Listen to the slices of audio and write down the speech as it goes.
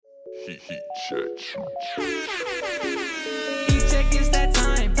Heat check. Heat check is that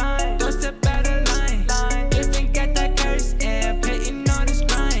time. Don't step out of line. If you get that curse, yeah, Peyton on his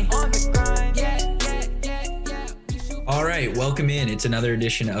grind. Yeah. All right, welcome in. It's another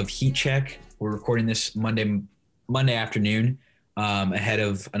edition of Heat Check. We're recording this Monday afternoon, ahead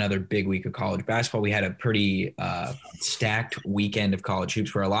of another big week of college basketball. We had a pretty stacked weekend of college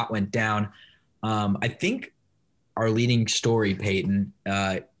hoops where a lot went down. I think our leading story, Peyton,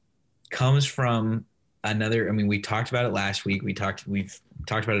 comes from another. I mean, we talked about it last week. We've talked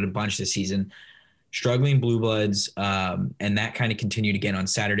about it a bunch this season. Struggling Blue Bloods, and that kind of continued again on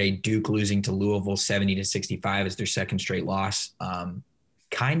Saturday. Duke losing to Louisville 70-65 as their second straight loss.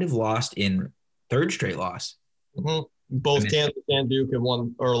 Kind of lost in third straight loss. Mm-hmm. Both Kansas and Duke have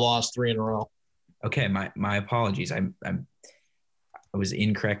won or lost 3 in a row. Okay, my apologies. I was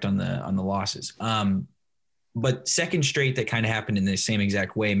incorrect on the losses. But second straight that kind of happened in the same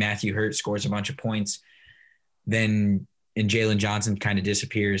exact way. Matthew Hurt scores a bunch of points, and Jalen Johnson kind of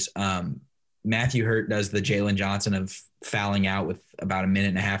disappears. Matthew Hurt does the Jalen Johnson of fouling out with about a minute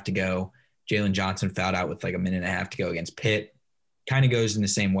and a half to go. Jalen Johnson fouled out with like a minute and a half to go against Pitt. Kind of goes in the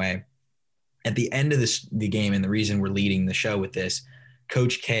same way. At the end of the game, and the reason we're leading the show with this,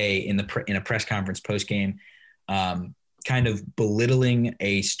 Coach K in a press conference post game, kind of belittling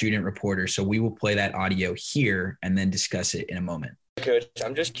a student reporter. So we will play that audio here and then discuss it in a moment. Coach,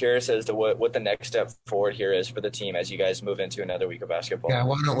 I'm just curious as to what the next step forward here is for the team as you guys move into another week of basketball. Yeah,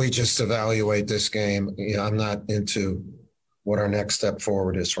 why don't we just evaluate this game? I'm not into what our next step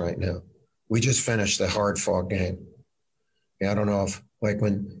forward is right now. We just finished a hard-fought game. Yeah, I don't know if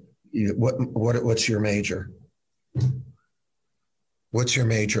what's your major? What's your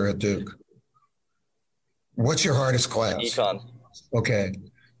major at Duke? What's your hardest class? Econ. Okay,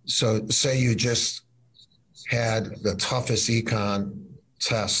 so say you just had the toughest econ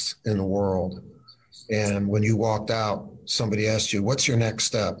test in the world, and when you walked out, somebody asked you, "What's your next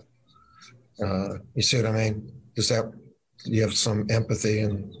step?" You see what I mean? You have some empathy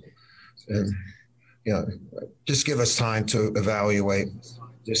and just give us time to evaluate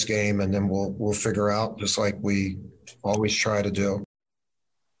this game, and then we'll figure out, just like we always try to do.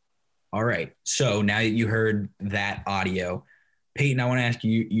 All right. So now that you heard that audio, Peyton, I want to ask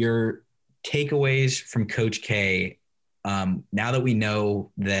you your takeaways from Coach K. Now that we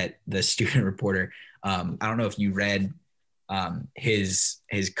know that the student reporter, I don't know if you read his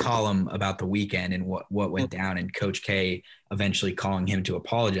column about the weekend and what went down, and Coach K eventually calling him to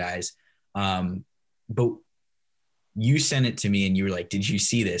apologize. But you sent it to me and you were like, did you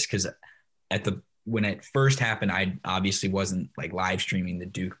see this? Because when it first happened, I obviously wasn't like live streaming the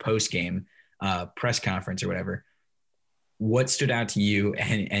Duke post game press conference or whatever. What stood out to you,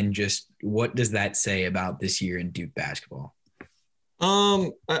 and just what does that say about this year in Duke basketball?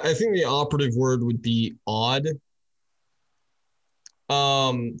 I think the operative word would be odd.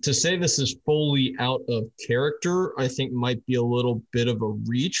 To say this is fully out of character, I think might be a little bit of a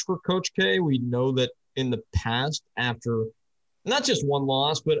reach for Coach K. We know that in the past, after not just one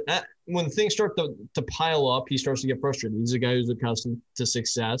loss, but when things start to pile up, he starts to get frustrated. He's a guy who's accustomed to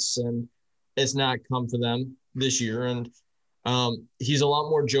success, and it's not come for them this year. And he's a lot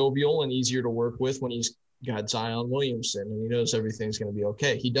more jovial and easier to work with when he's got Zion Williamson and he knows everything's going to be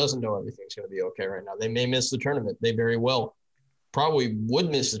okay. He doesn't know everything's going to be okay right now. They may miss the tournament. They very well probably would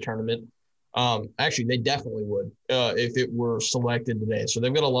miss the tournament. Actually, they definitely would if it were selected today. So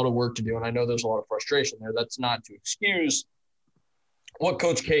they've got a lot of work to do, and I know there's a lot of frustration there. That's not to excuse what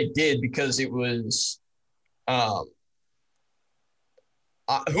Coach K did, because it was who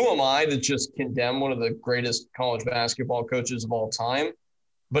am I to just condemn one of the greatest college basketball coaches of all time?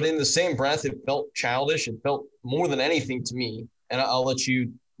 But in the same breath, it felt childish. It felt more than anything to me, and I'll let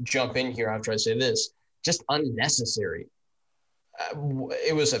you jump in here after I say this, just unnecessary.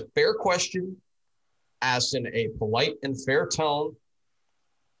 It was a fair question asked in a polite and fair tone,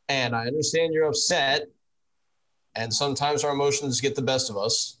 and I understand you're upset, and sometimes our emotions get the best of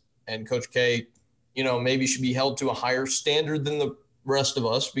us, and Coach K, maybe should be held to a higher standard than the rest of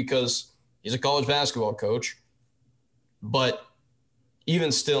us because he's a college basketball coach. But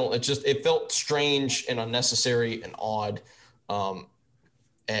even still, it felt strange and unnecessary and odd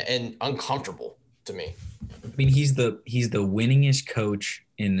and uncomfortable to me. I mean, he's the winningest coach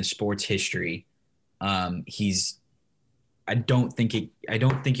in the sports history. I don't think it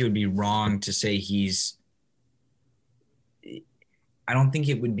would be wrong to say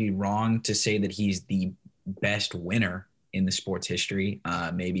that he's the best winner in the sports history,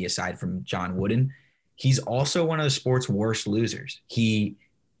 maybe aside from John Wooden. He's also one of the sport's worst losers. He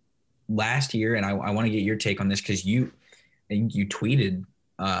last year, and I want to get your take on this because you tweeted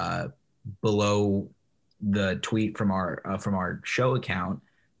below the tweet from our show account,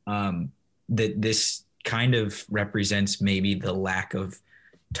 that this kind of represents maybe the lack of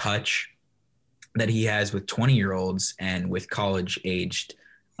touch that he has with 20-year-olds and with college-aged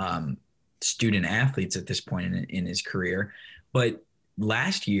student athletes at this point in his career. But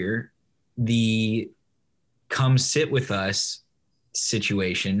last year, the come sit with us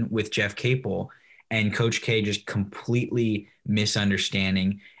situation with Jeff Capel and Coach K just completely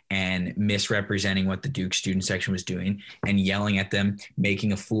misunderstanding and misrepresenting what the Duke student section was doing and yelling at them,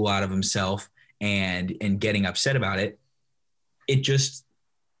 making a fool out of himself and getting upset about it.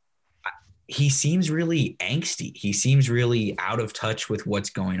 He seems really angsty. He seems really out of touch with what's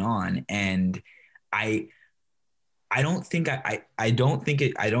going on. And I don't think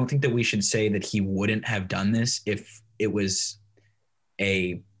that we should say that he wouldn't have done this if it was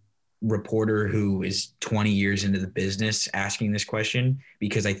a reporter who is 20 years into the business asking this question,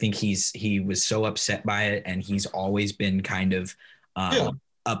 because I think he was so upset by it, and he's always been kind of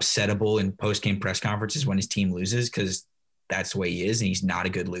upsettable in post-game press conferences when his team loses, because that's the way he is, and he's not a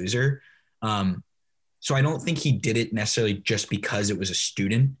good loser. So I don't think he did it necessarily just because it was a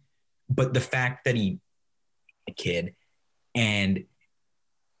student, but the fact that he a kid and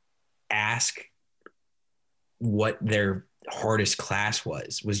ask what their hardest class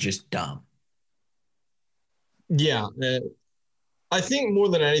was just dumb. Yeah. I think more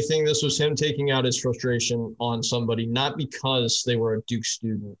than anything, this was him taking out his frustration on somebody, not because they were a Duke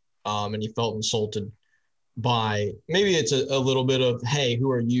student and he felt insulted by, maybe it's a little bit of, hey, who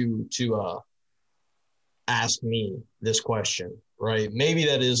are you to ask me this question, right? Maybe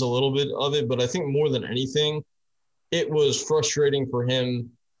that is a little bit of it, but I think more than anything, it was frustrating for him,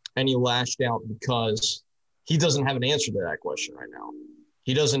 and he lashed out because he doesn't have an answer to that question right now.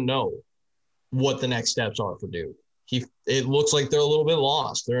 He doesn't know what the next steps are for Duke. It looks like they're a little bit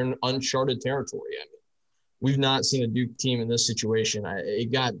lost. They're in uncharted territory. I mean, we've not seen a Duke team in this situation.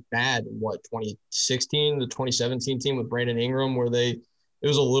 It got bad in 2016, the 2017 team with Brandon Ingram, where it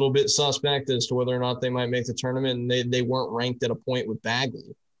was a little bit suspect as to whether or not they might make the tournament, and they weren't ranked at a point with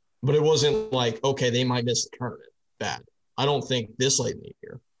Bagley. But it wasn't like, okay, they might miss the tournament. Bad. I don't think this late in the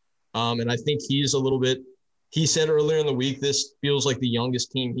year. And I think he's a little bit – he said earlier in the week this feels like the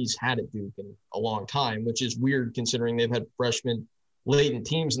youngest team he's had at Duke in a long time, which is weird considering they've had freshmen latent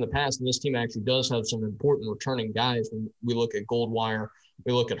teams in the past, and this team actually does have some important returning guys when we look at Goldwire,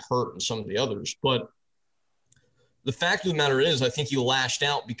 we look at Hurt and some of the others. But the fact of the matter is, I think he lashed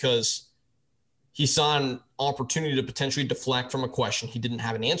out because he saw an opportunity to potentially deflect from a question he didn't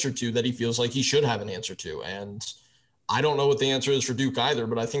have an answer to that he feels like he should have an answer to. And I don't know what the answer is for Duke either,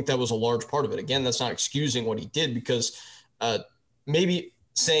 but I think that was a large part of it. Again, that's not excusing what he did, because maybe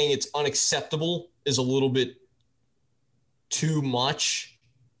saying it's unacceptable is a little bit too much.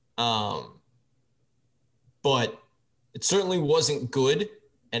 But it certainly wasn't good,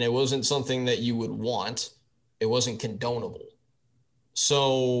 and it wasn't something that you would want. It wasn't condonable.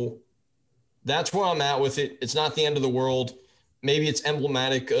 So that's where I'm at with it. It's not the end of the world. Maybe it's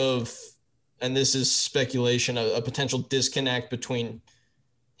emblematic of, and this is speculation, a potential disconnect between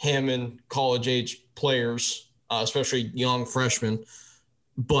him and college-age players, especially young freshmen.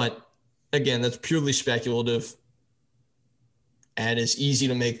 But, again, that's purely speculative, and it's easy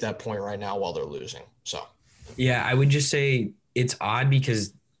to make that point right now while they're losing. So, yeah, I would just say it's odd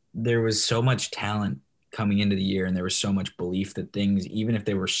because there was so much talent coming into the year, and there was so much belief that things, even if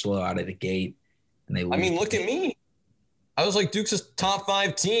they were slow out of the gate, and they lose. I mean, look at me. I was like, Duke's a top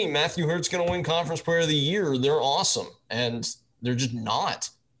 5 team. Matthew Hurt's going to win Conference Player of the Year. They're awesome. And they're just not.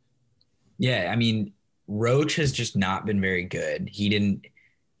 Yeah, I mean, Roach has just not been very good. He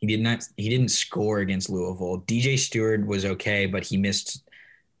didn't score against Louisville. DJ Stewart was okay, but he missed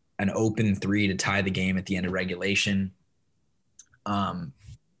an open 3 to tie the game at the end of regulation.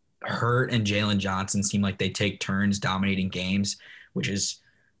 Hurt and Jalen Johnson seem like they take turns dominating games, which is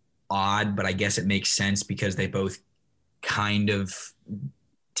odd, but I guess it makes sense because they both kind of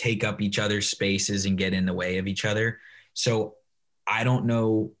take up each other's spaces and get in the way of each other. So I don't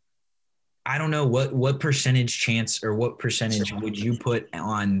know what percentage chance or what percentage would you put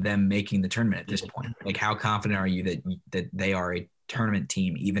on them making the tournament at this point? Like, how confident are you that they are a tournament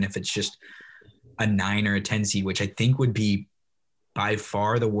team, even if it's just a 9 or a 10 seed, which I think would be by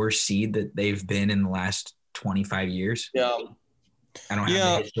far the worst seed that they've been in the last 25 years. Yeah. I don't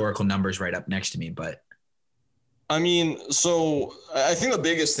have the historical numbers right up next to me, but I mean, so I think the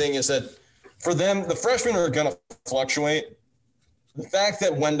biggest thing is that for them, the freshmen are going to fluctuate. The fact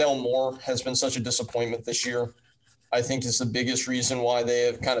that Wendell Moore has been such a disappointment this year, I think is the biggest reason why they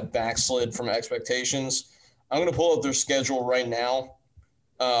have kind of backslid from expectations. I'm going to pull up their schedule right now.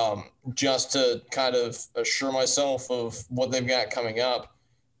 just to kind of assure myself of what they've got coming up.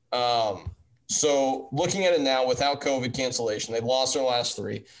 So looking at it now without COVID cancellation, they've lost their last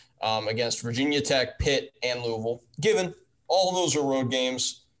three against Virginia Tech, Pitt, and Louisville. Given all of those are road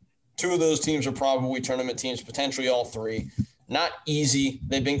games, two of those teams are probably tournament teams, potentially all three. Not easy.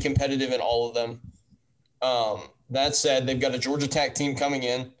 They've been competitive in all of them. That said, they've got a Georgia Tech team coming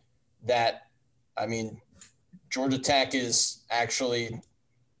in that, I mean, Georgia Tech is actually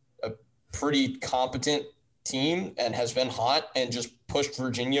a pretty competent team and has been hot and just pushed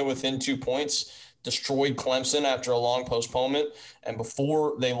Virginia within 2 points, destroyed Clemson after a long postponement, and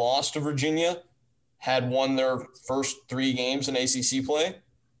before they lost to Virginia, had won their first 3 games in ACC play,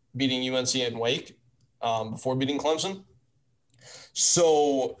 beating UNC and Wake before beating Clemson.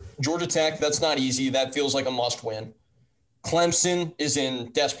 So Georgia Tech, that's not easy. That feels like a must win. Clemson is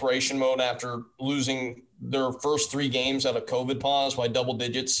in desperation mode after losing their first 3 games out of COVID pause by double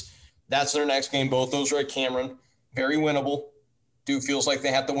digits. That's their next game. Both those are at Cameron. Very winnable. Duke feels like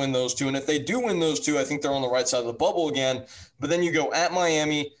they have to win those 2. And if they do win those 2, I think they're on the right side of the bubble again. But then you go at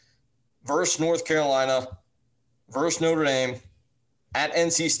Miami, versus North Carolina, versus Notre Dame, at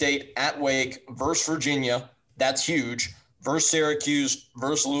NC State, at Wake, versus Virginia. That's huge. Versus Syracuse,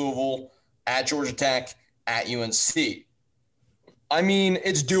 versus Louisville, at Georgia Tech, at UNC. I mean,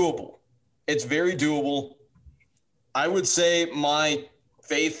 it's doable. It's very doable. I would say my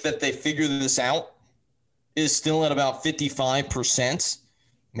faith that they figure this out is still at about 55%.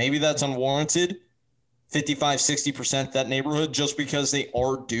 Maybe that's unwarranted. 55, 60%, that neighborhood, just because they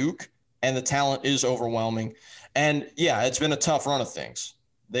are Duke and the talent is overwhelming. And yeah, it's been a tough run of things.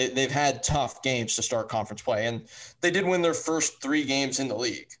 They've had tough games to start conference play, and they did win their first 3 games in the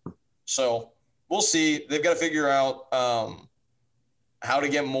league. So we'll see. They've got to figure out how to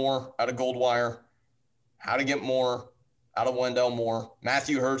get more out of Goldwire, how to get more out of Wendell Moore.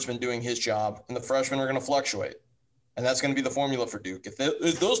 Matthew Hurt's been doing his job, and the freshmen are going to fluctuate. And that's going to be the formula for Duke.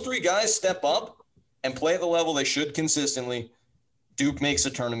 If those 3 guys step up and play at the level they should consistently, Duke makes a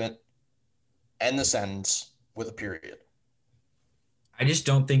tournament. End the sentence with a period. I just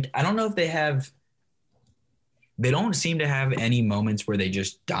don't know if they don't seem to have any moments where they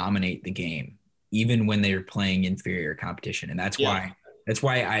just dominate the game, even when they're playing inferior competition. And that's why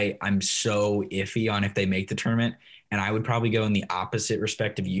I'm so iffy on if they make the tournament. And I would probably go in the opposite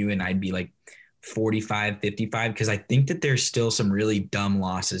respect of you. And I'd be like 45, 55, because I think that there's still some really dumb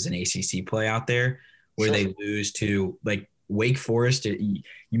losses in ACC play out there where they lose to like Wake Forest. You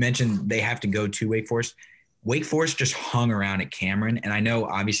mentioned they have to go to Wake Forest. Wake Forest just hung around at Cameron. And I know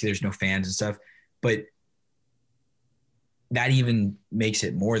obviously there's no fans and stuff, but that even makes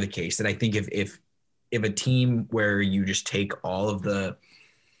it more the case that I think if a team where you just take all of the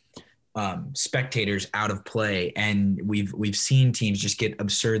spectators out of play, and we've seen teams just get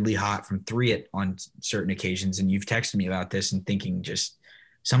absurdly hot from 3 on certain occasions. And you've texted me about this and thinking just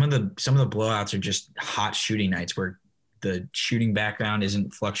some of the blowouts are just hot shooting nights where the shooting background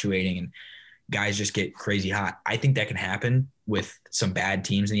isn't fluctuating and guys just get crazy hot. I think that can happen with some bad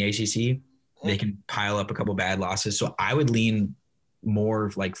teams in the ACC. They can pile up a couple bad losses. So I would lean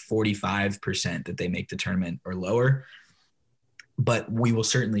more like 45% that they make the tournament or lower. But we will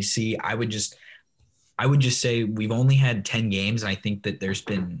certainly see. I would just say we've only had 10 games. And I think that there's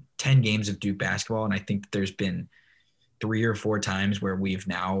been 10 games of Duke basketball. And I think that there's been 3 or 4 times where we've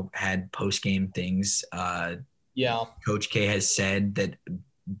now had post-game things. Coach K has said that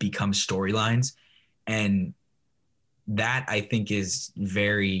become storylines, and that I think is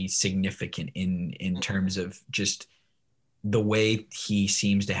very significant in terms of just the way he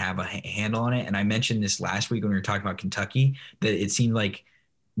seems to have a handle on it. And I mentioned this last week when we were talking about Kentucky, that it seemed like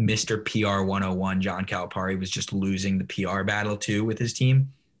Mr. PR 101 John Calipari was just losing the PR battle too with his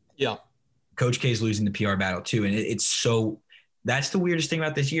team. Yeah, Coach K is losing the PR battle too, and it's so. That's the weirdest thing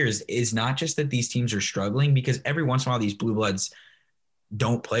about this year is not just that these teams are struggling, because every once in a while these blue bloods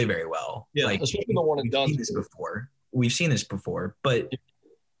don't play very well. Yeah, like, especially the one and done. We've seen this before, but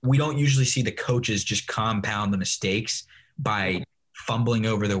we don't usually see the coaches just compound the mistakes by fumbling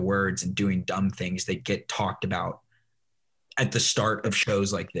over their words and doing dumb things that get talked about at the start of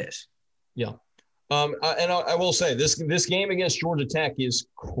shows like this. Yeah. I will say this game against Georgia Tech is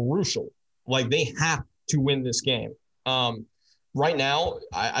crucial. Like, they have to win this game. Right now,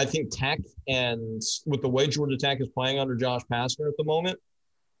 I think Tech, and with the way Georgia Tech is playing under Josh Pastner at the moment,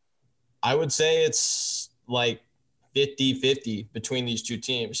 I would say it's like 50-50 between these two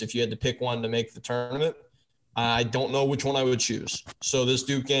teams. If you had to pick one to make the tournament, I don't know which one I would choose. So this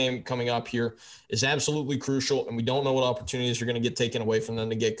Duke game coming up here is absolutely crucial, and we don't know what opportunities are going to get taken away from them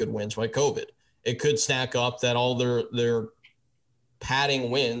to get good wins by COVID. It could stack up that all their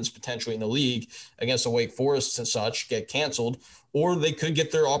padding wins potentially in the league against the Wake Forest and such get canceled, or they could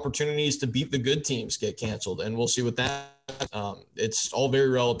get their opportunities to beat the good teams get canceled. And we'll see what that it's all very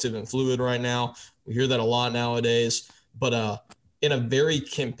relative and fluid right now. We hear that a lot nowadays, but in a very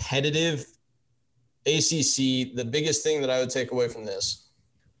competitive ACC, the biggest thing that I would take away from this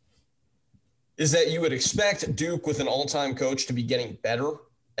is that you would expect Duke with an all-time coach to be getting better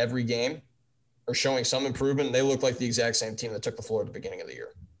every game or showing some improvement. They look like the exact same team that took the floor at the beginning of the year.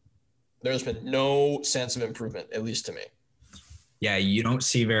 There's been no sense of improvement, at least to me. Yeah, you don't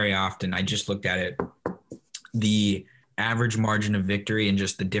see very often. I just looked at it. The average margin of victory and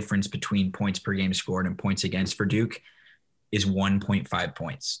just the difference between points per game scored and points against for Duke is 1.5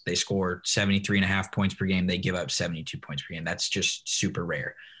 points. They score 73.5 points per game. They give up 72 points per game. That's just super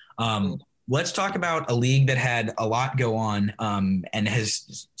rare. Let's talk about a league that had a lot go on and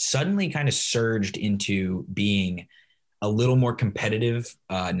has suddenly kind of surged into being a little more competitive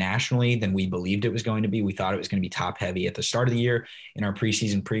nationally than we believed it was going to be. We thought it was going to be top heavy at the start of the year. In our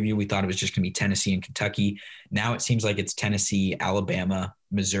preseason preview, we thought it was just going to be Tennessee and Kentucky. Now it seems like it's Tennessee, Alabama,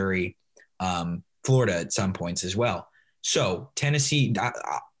 Missouri, Florida at some points as well. So Tennessee,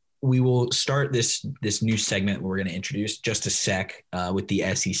 we will start this new segment we're going to introduce just a sec with the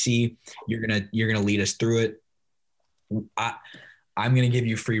SEC. You're gonna lead us through it. I'm going to give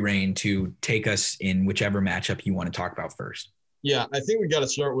you free reign to take us in whichever matchup you want to talk about first. Yeah, I think we got to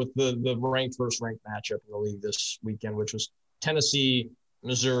start with the first ranked matchup in the league this weekend, which was Tennessee,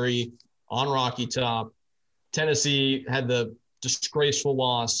 Missouri on Rocky Top. Tennessee had the disgraceful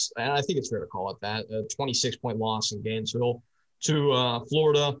loss, and I think it's fair to call it that, a 26-point loss in Gainesville to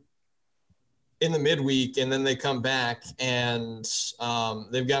Florida in the midweek, and then they come back and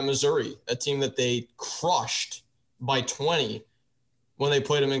they've got Missouri, a team that they crushed by 20 when they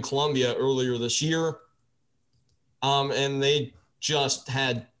played them in Columbia earlier this year. And they just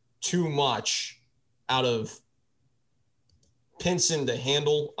had too much out of Pinson to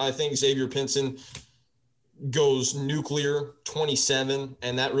handle. I think Xavier Pinson goes nuclear 27,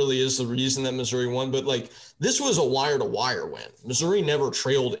 and that really is the reason that Missouri won. But like, this was a wire-to-wire win. Missouri never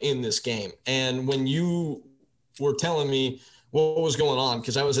trailed in this game. And when you were telling me what was going on,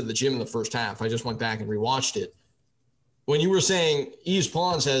 because I was at the gym in the first half, I just went back and rewatched it. When you were saying Yves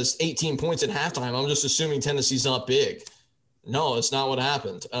Pons has 18 points at halftime, I'm just assuming Tennessee's not big. No, it's not what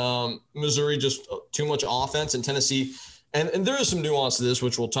happened. Missouri just too much offense, and Tennessee, and there is some nuance to this,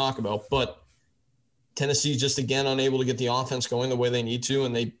 which we'll talk about, but Tennessee just, again, unable to get the offense going the way they need to,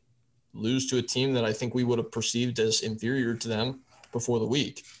 and they lose to a team that I think we would have perceived as inferior to them before the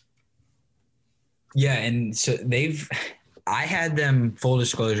week. Yeah, and so I had them, full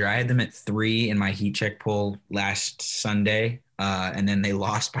disclosure, I had them at 3 in my heat check poll last Sunday, and then they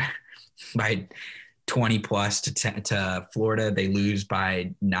lost by 20 plus to Florida. They lose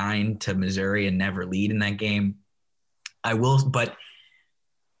by 9 to Missouri and never lead in that game. But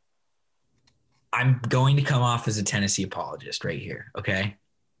I'm going to come off as a Tennessee apologist right here, okay?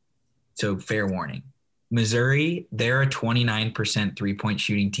 So fair warning. Missouri, they're a 29% three-point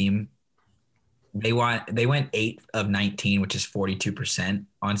shooting team. They went 8 of 19, which is 42%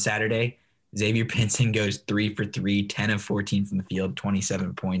 on Saturday. Xavier Pinson goes 3 for 3, 10 of 14 from the field,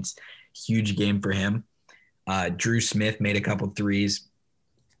 27 points. Huge game for him. Drew Smith made a couple threes.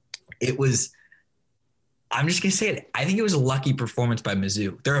 I'm just going to say it. I think it was a lucky performance by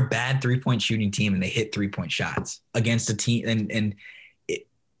Mizzou. They're a bad three-point shooting team, and they hit three-point shots against a team. And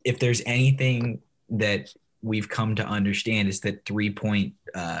if there's anything that we've come to understand is that three-point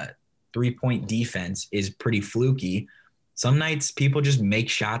defense is pretty fluky. Some nights people just make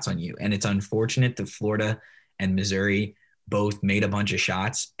shots on you, and it's unfortunate that Florida and Missouri both made a bunch of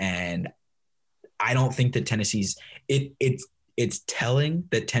shots. And I don't think that Tennessee's it's telling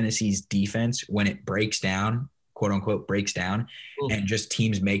that Tennessee's defense, when it breaks down, quote unquote, breaks down, and just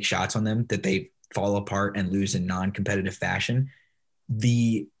teams make shots on them, that they fall apart and lose in non-competitive fashion.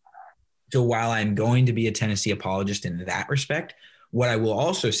 So while I'm going to be a Tennessee apologist in that respect, what I will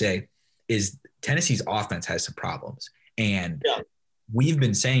also say is Tennessee's offense has some problems. And we've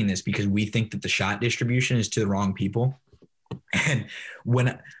been saying this because we think that the shot distribution is to the wrong people. And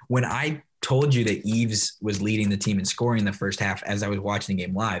when I told you that Yves was leading the team in scoring in the first half as I was watching the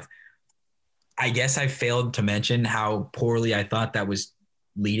game live, I guess I failed to mention how poorly I thought that was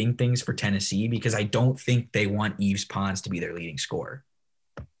leading things for Tennessee, because I don't think they want Yves Pons to be their leading scorer.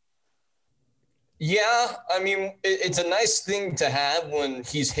 Yeah, I mean, it's a nice thing to have when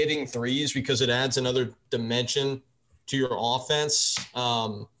he's hitting threes, because it adds another dimension to your offense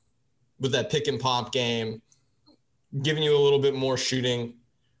with that pick and pop game, giving you a little bit more shooting.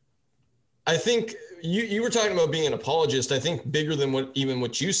 I think you were talking about being an apologist. I think bigger than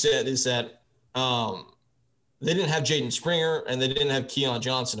what you said is that they didn't have Jaden Springer and they didn't have Keon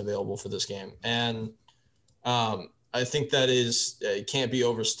Johnson available for this game. And I think that it can't be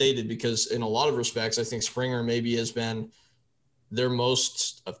overstated because in a lot of respects, I think Springer maybe has been their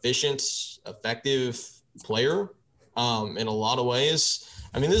most efficient, effective player in a lot of ways.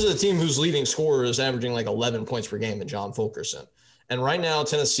 I mean, this is a team whose leading scorer is averaging like 11 points per game in John Fulkerson. And right now,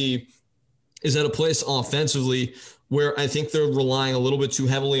 Tennessee is at a place offensively where I think they're relying a little bit too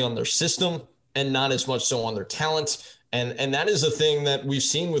heavily on their system and not as much so on their talent. And that is a thing that we've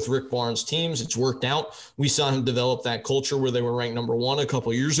seen with Rick Barnes' teams. It's worked out. We saw him develop that culture where they were ranked number 1 a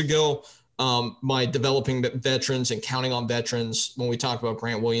couple of years ago by developing veterans and counting on veterans. When we talk about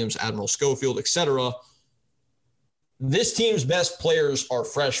Grant Williams, Admiral Schofield, et cetera, this team's best players are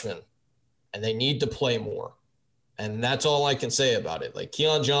freshmen, and they need to play more. And that's all I can say about it. Like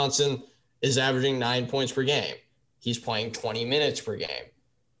Keon Johnson is averaging 9 points per game. He's playing 20 minutes per game.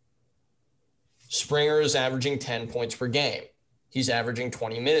 Springer is averaging 10 points per game. He's averaging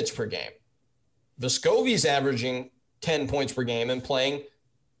 20 minutes per game. Vescovi's averaging 10 points per game and playing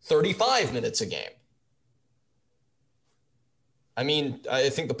 35 minutes a game. I mean, I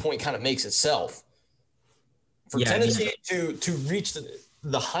think the point kind of makes itself. For Tennessee to reach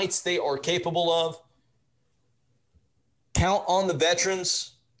the heights they are capable of, count on the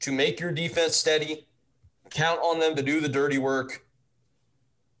veterans to make your defense steady. Count on them to do the dirty work.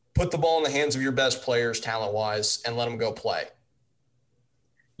 Put the ball in the hands of your best players talent-wise and let them go play.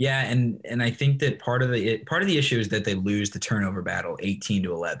 Yeah, and I think that part of the issue is that they lose the turnover battle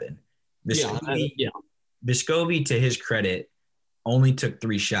 18-11. Vescovi, to his credit, only took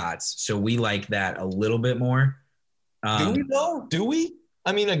 3 shots, so we like that a little bit more. Do we though? Do we?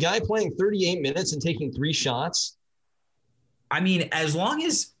 I mean, a guy playing 38 minutes and taking 3 shots. I mean, as long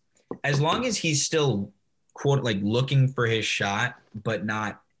as he's still quote like looking for his shot, but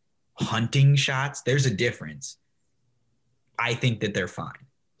not hunting shots, there's a difference. I think that they're fine.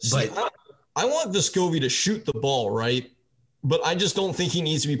 But I want Vescovi to shoot the ball, right? But I just don't think he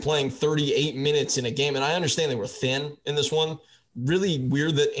needs to be playing 38 minutes in a game. And I understand they were thin in this one. Really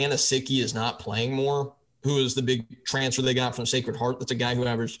weird that Anasicki is not playing more, who is the big transfer they got from Sacred Heart. That's a guy who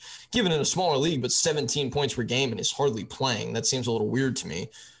averaged, given in a smaller league, but 17 points per game and is hardly playing. That seems a little weird to me.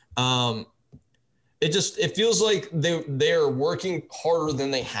 It feels like they're working harder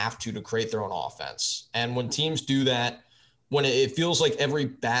than they have to create their own offense. And when teams do that, when it feels like every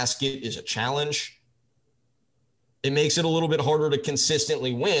basket is a challenge, it makes it a little bit harder to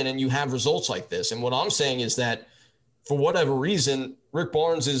consistently win, and you have results like this. And what I'm saying is that for whatever reason, Rick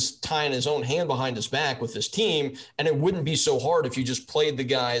Barnes is tying his own hand behind his back with this team, and it wouldn't be so hard if you just played the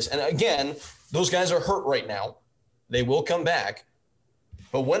guys. And again, those guys are hurt right now. They will come back.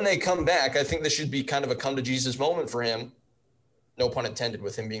 But when they come back, I think this should be kind of a come-to-Jesus moment for him. No pun intended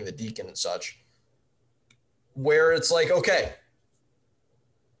with him being the deacon and such. Where it's like, okay,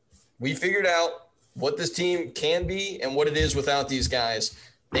 we figured out what this team can be and what it is without these guys.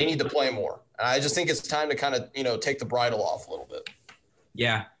 They need to play more. And I just think it's time to kind of, take the bridle off a little bit.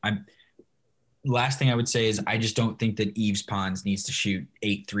 Yeah. Last thing I would say is I just don't think that Yves Pons needs to shoot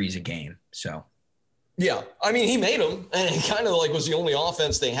 8 threes a game. So, yeah. I mean, he made them, and it kind of like was the only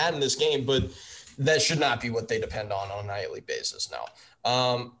offense they had in this game, but that should not be what they depend on a nightly basis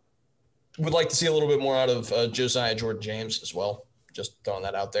now. Would like to see a little bit more out of Josiah Jordan-James as well. Just throwing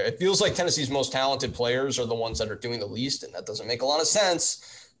that out there. It feels like Tennessee's most talented players are the ones that are doing the least, and that doesn't make a lot of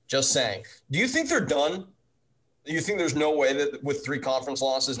sense. Just saying. Do you think they're done? Do you think there's no way that with 3 conference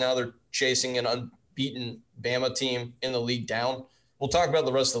losses now they're chasing an unbeaten Bama team in the league down? We'll talk about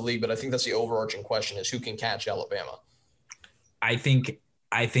the rest of the league, but I think that's the overarching question is who can catch Alabama? I think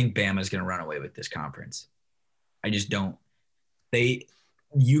Bama's going to run away with this conference. I just don't.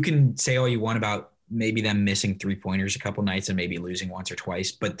 You can say all you want about maybe them missing 3-pointers a couple nights and maybe losing once or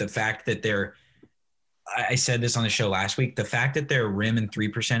twice, but the fact that I said this on the show last week, the fact that their rim and 3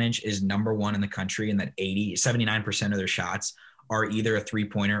 percentage is number 1 in the country and that 79% of their shots are either a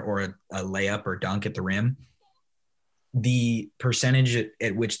 3-pointer or a layup or dunk at the rim, the percentage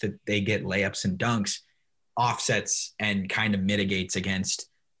at which that they get layups and dunks offsets and kind of mitigates against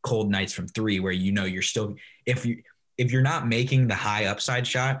cold nights from 3 where you're still if you're not making the high upside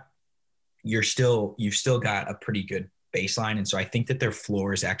shot, you've still got a pretty good baseline. And so I think that their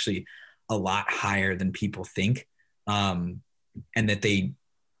floor is actually a lot higher than people think. And that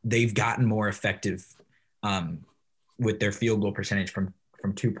they've gotten more effective with their field goal percentage from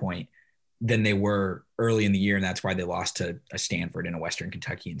 2-point than they were early in the year. And that's why they lost to a Stanford and a Western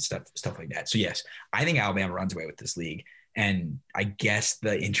Kentucky and stuff like that. So yes, I think Alabama runs away with this league. And I guess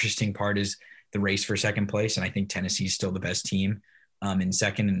the interesting part is the race for second place. And I think Tennessee's still the best team in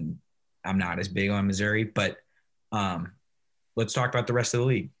second. And I'm not as big on Missouri, but let's talk about the rest of the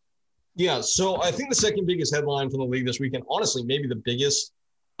league. Yeah, so I think the second biggest headline from the league this weekend, honestly, maybe the biggest,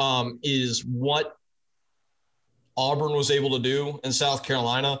 is what Auburn was able to do in South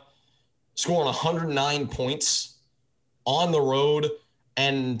Carolina, scoring 109 points on the road.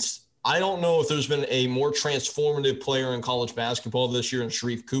 And I don't know if there's been a more transformative player in college basketball this year than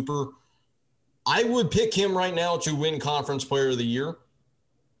Sharife Cooper. I would pick him right now to win Conference Player of the Year,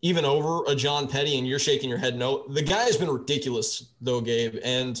 even over a John Petty, and you're shaking your head no. The guy has been ridiculous, though, Gabe,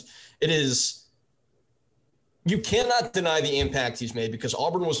 and it is – you cannot deny the impact he's made because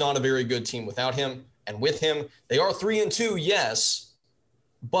Auburn was not a very good team without him. And with him, they are 3-2, yes,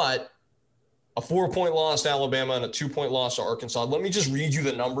 but a 4-point loss to Alabama and a 2-point loss to Arkansas. Let me just read you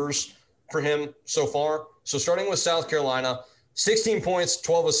the numbers for him so far. So starting with South Carolina, 16 points,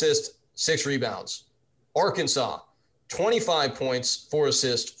 12 assists, 6 rebounds. Arkansas, 25 points, 4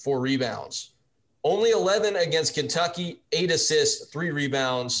 assists, 4 rebounds. Only 11 against Kentucky, 8 assists, 3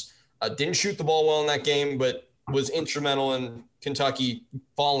 rebounds. Didn't shoot the ball well in that game, but was instrumental in Kentucky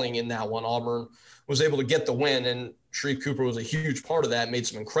falling in that one. Auburn was able to get the win, and Sharife Cooper was a huge part of that, made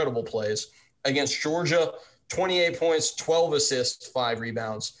some incredible plays. Against Georgia, 28 points, 12 assists, 5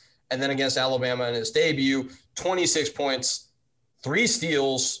 rebounds. And then against Alabama in his debut, 26 points, 3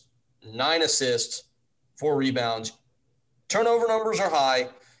 steals, 9 assists, 4 rebounds. Turnover numbers are high.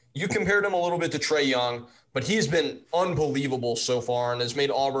 You compared him a little bit to Trae Young, but he's been unbelievable so far and has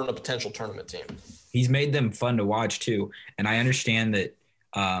made Auburn a potential tournament team. He's made them fun to watch too. And I understand that,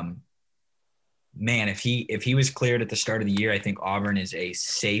 man, if he was cleared at the start of the year, I think Auburn is a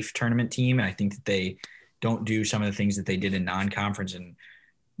safe tournament team. And I think that they don't do some of the things that they did in non-conference in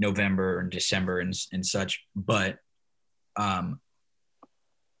November and December and such. But I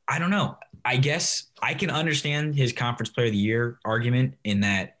don't know. I guess I can understand his Conference Player of the Year argument in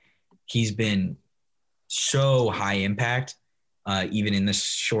that he's been so high impact, even in this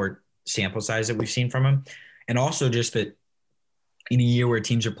short sample size that we've seen from him. And also just that in a year where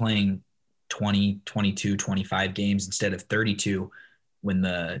teams are playing 20, 22, 25 games instead of 32 when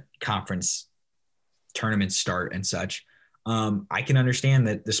the conference tournaments start and such, I can understand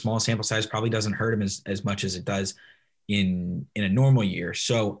that the small sample size probably doesn't hurt him as much as it does in a normal year.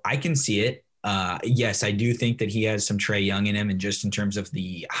 So I can see it. Yes, I do think that he has some Trae Young in him, and just in terms of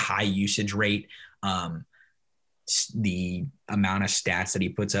the high usage rate, the amount of stats that he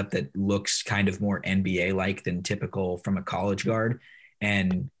puts up that looks kind of more NBA-like than typical from a college guard.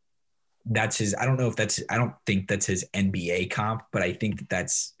 And that's his, I don't think that's his NBA comp, but I think that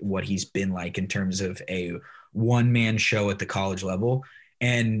that's what he's been like in terms of a one-man show at the college level.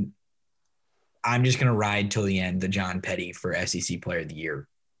 And I'm just going to ride till the end the John Petty for SEC Player of the Year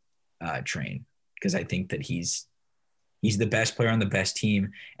train, because I think that he's the best player on the best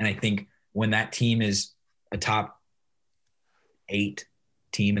team. And I think when that team is a top 8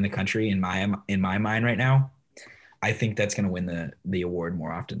 team in the country, in my mind right now, I think that's going to win the award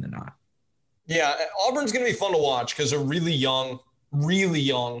more often than not. Yeah, Auburn's going to be fun to watch because they're really young.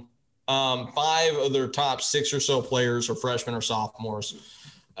 5 of their top 6 or so players are freshmen or sophomores.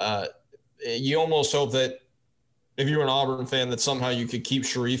 You almost hope that if you were an Auburn fan that somehow you could keep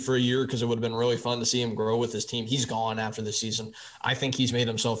Sharife for a year, because it would have been really fun to see him grow with his team. He's gone after the season. I think he's made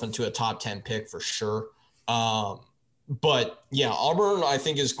himself into a top 10 pick for sure. But yeah, Auburn, I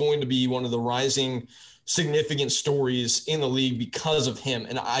think, is going to be one of the rising significant stories in the league because of him.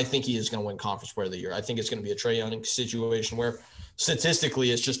 And I think he is going to win Conference Player of the Year. I think it's going to be a Trae Young situation where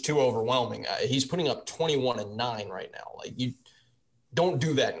statistically it's just too overwhelming. He's putting up 21-9 right now. Like, you don't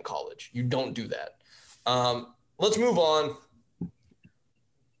do that in college. You don't do that. Let's move on.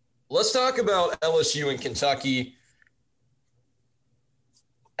 Let's talk about LSU and Kentucky.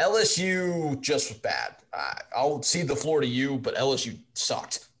 LSU just was bad. I'll cede the floor to you, but LSU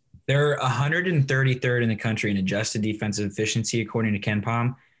sucked. They're 133rd in the country in adjusted defensive efficiency, according to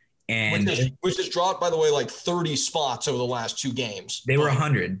KenPom. And which has dropped, by the way, like 30 spots over the last 2 games. They were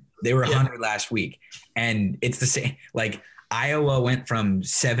 100. They were 100 last week. And it's the same. Like, Iowa went from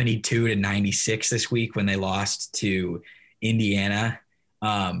 72 to 96 this week when they lost to Indiana.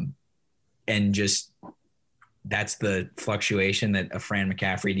 And just that's the fluctuation that a Fran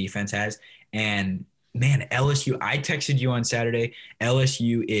McCaffrey defense has. And, man, LSU, I texted you on Saturday.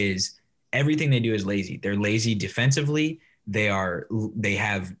 LSU is – everything they do is lazy. They're lazy defensively. They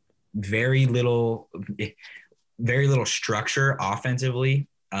have very little structure offensively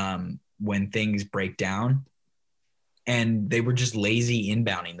when things break down. And they were just lazy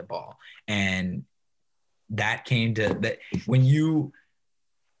inbounding the ball. And that came to that when you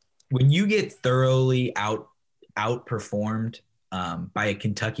get thoroughly outperformed by a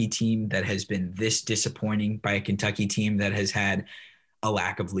Kentucky team that has been this disappointing, by a Kentucky team that has had a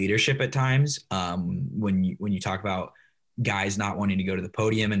lack of leadership at times, when you talk about guys not wanting to go to the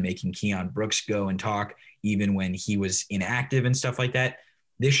podium and making Keon Brooks go and talk even when he was inactive and stuff like that,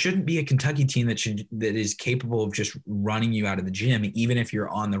 this shouldn't be a Kentucky team that is capable of just running you out of the gym, even if you're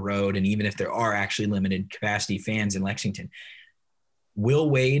on the road and even if there are actually limited capacity fans in Lexington.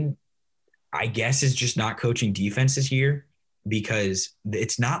 Will Wade, I guess, is just not coaching defense this year because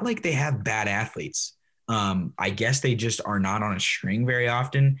it's not like they have bad athletes. I guess they just are not on a string very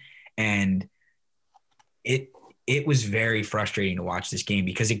often. And it was very frustrating to watch this game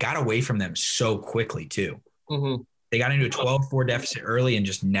because it got away from them so quickly too. Mm-hmm. They got into a 12-4 deficit early and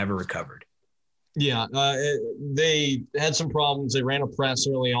just never recovered. Yeah, they had some problems. They ran a press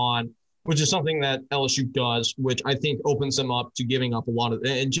early on, which is something that LSU does, which I think opens them up to giving up a lot of –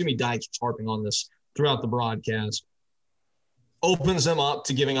 and Jimmy Dykes was harping on this throughout the broadcast. Opens them up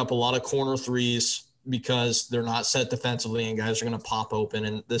to giving up a lot of corner threes because they're not set defensively and guys are going to pop open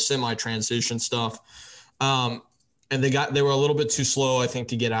and the semi-transition stuff. And they were a little bit too slow, I think,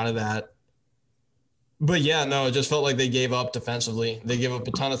 to get out of that. But, yeah, no, it just felt like they gave up defensively. They gave up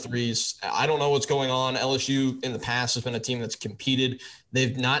a ton of threes. I don't know what's going on. LSU in the past has been a team that's competed.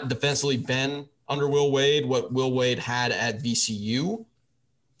 They've not defensively been under Will Wade what Will Wade had at VCU.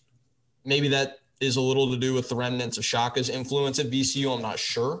 Maybe that is a little to do with the remnants of Shaka's influence at VCU. I'm not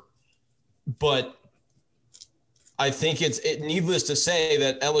sure. But I think it's needless to say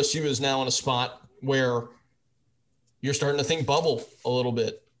that LSU is now in a spot where you're starting to think bubble a little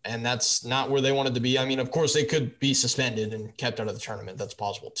bit. And that's not where they wanted to be. I mean, of course, they could be suspended and kept out of the tournament. That's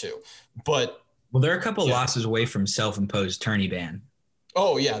possible too. But they're a couple losses away from self-imposed tourney ban.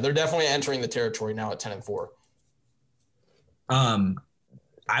 Oh yeah, they're definitely entering the territory now at 10-4. I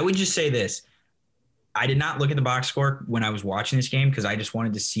would just say this: I did not look at the box score when I was watching this game because I just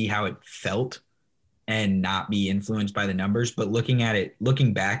wanted to see how it felt and not be influenced by the numbers. But looking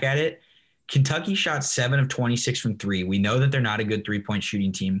back at it. Kentucky shot 7 of 26 from three. We know that they're not a good three-point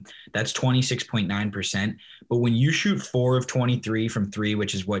shooting team. That's 26.9%. But when you shoot 4 of 23 from three,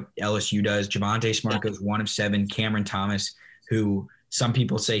 which is what LSU does, Javonte Smart goes 1 of 7. Cameron Thomas, who some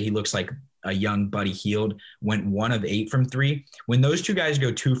people say he looks like a young Buddy Hield, went 1 of 8 from three. When those two guys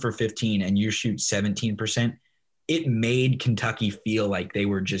go 2 for 15 and you shoot 17%, it made Kentucky feel like they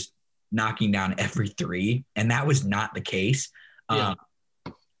were just knocking down every three, and that was not the case. Yeah.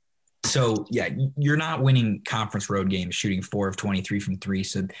 So, yeah, you're not winning conference road games shooting 4 of 23 from three.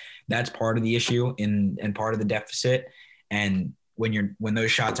 So that's part of the issue and part of the deficit. And when those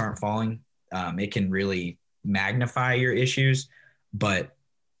shots aren't falling, it can really magnify your issues. But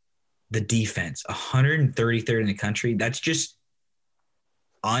the defense, 133rd in the country, that's just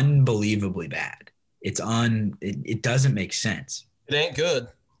unbelievably bad. It doesn't make sense. It ain't good.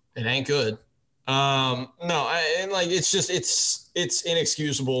 It's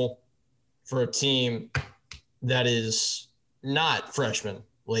inexcusable for a team that is not freshman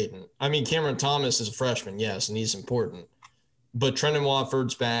laden. I mean, Cameron Thomas is a freshman, yes, and he's important. But Trendon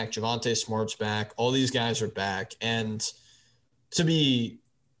Watford's back, Javonte Smart's back, all these guys are back. And to be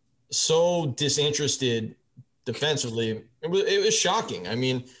so disinterested defensively, it was shocking. I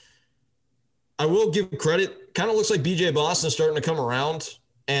mean, I will give credit. Kind of looks like BJ Boston's starting to come around.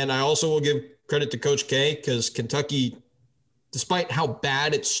 And I also will give credit to Coach K because Kentucky – despite how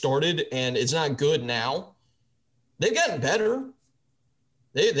bad it started and it's not good now, they've gotten better.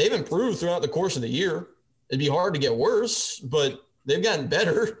 They've improved throughout the course of the year. It'd be hard to get worse, but they've gotten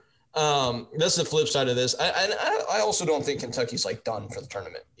better. That's the flip side of this. I also don't think Kentucky's done for the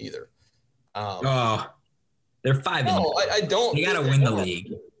tournament either. They're 5. No, I don't. You got to win the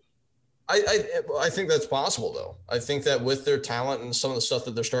league. I think that's possible though. I think that with their talent and some of the stuff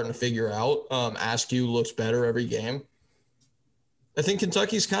that they're starting to figure out, Askew looks better every game. I think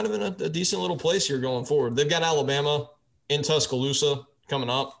Kentucky's kind of in a decent little place here going forward. They've got Alabama in Tuscaloosa coming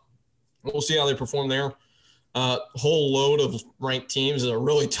up. We'll see how they perform there. Whole load of ranked teams. A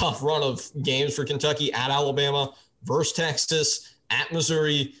really tough run of games for Kentucky at Alabama, versus Texas, at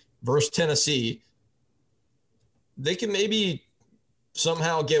Missouri, versus Tennessee. They can maybe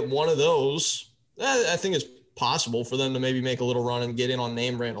somehow get one of those. I think it's possible for them to maybe make a little run and get in on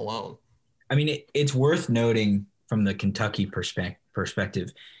name brand alone. I mean, it's worth noting from the Kentucky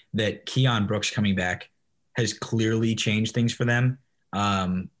perspective that Keon Brooks coming back has clearly changed things for them.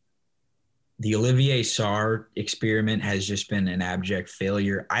 The Olivier Sarr experiment has just been an abject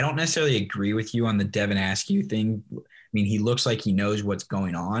failure. I don't necessarily agree with you on the Devin Askew thing. I mean, he looks like he knows what's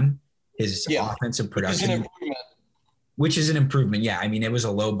going on. his offensive Which is production, which is an improvement. Yeah, I mean, it was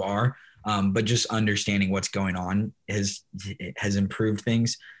a low bar, but just understanding what's going on has improved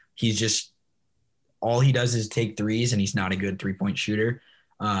things. He's just all he does is take threes, and he's not a good 3-point shooter.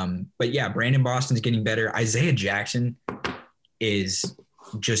 But yeah, Brandon Boston's getting better. Isaiah Jackson is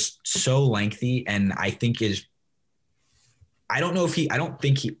just so lengthy, and I think he's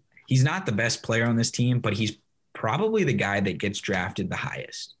not the best player on this team, but he's probably the guy that gets drafted the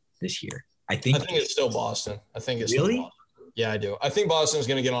highest this year. I think it's still Boston. I think it's really? Still Boston. Yeah, I do. I think Boston's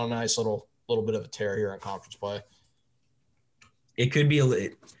going to get on a nice little bit of a tear here in conference play. It could be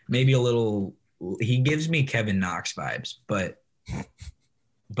maybe a little. He gives me Kevin Knox vibes, but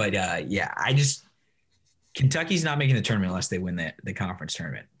yeah, Kentucky's not making the tournament unless they win the conference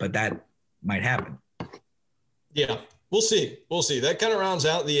tournament, but that might happen. Yeah, we'll see. That kind of rounds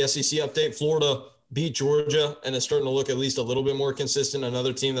out the SEC update. Florida beat Georgia and is starting to look at least a little bit more consistent.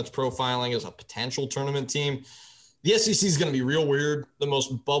 Another team that's profiling as a potential tournament team. The SEC is going to be real weird. The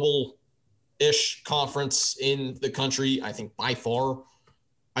most bubble-ish conference in the country, I think, by far.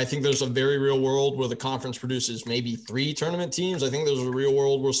 I think there's a very real world where the conference produces maybe 3 tournament teams. I think there's a real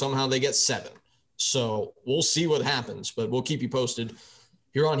world where somehow they get 7. So we'll see what happens, but we'll keep you posted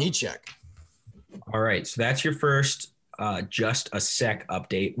here on Heat Check. All right, so that's your first Just a Sec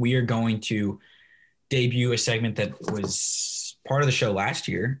update. We are going to debut a segment that was part of the show last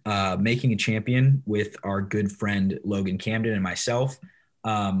year, Making a Champion, with our good friend Logan Camden and myself.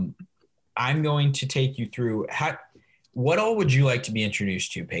 I'm going to take you through what all would you like to be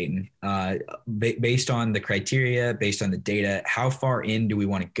introduced to, Peyton? Based on the criteria, based on the data, how far in do we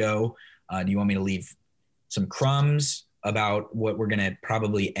want to go? Do you want me to leave some crumbs about what we're going to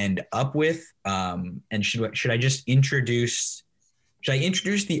probably end up with? And should I just introduce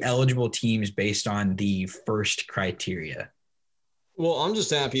the eligible teams based on the first criteria? Well, I'm just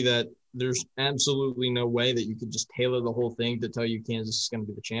happy that there's absolutely no way that you could just tailor the whole thing to tell you Kansas is going to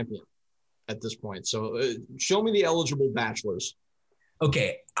be the champion at this point. So show me the eligible bachelors.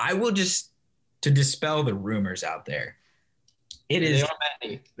 Okay, I will just, to dispel the rumors out there, They are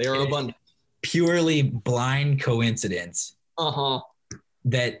many. They are abundant. Purely blind coincidence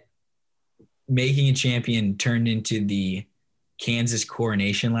that Making a Champion turned into the Kansas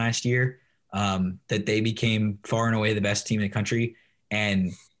Coronation last year, that they became far and away the best team in the country.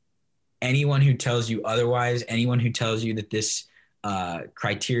 And anyone who tells you otherwise, anyone who tells you that this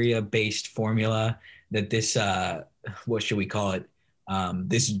criteria-based formula, that this, what should we call it,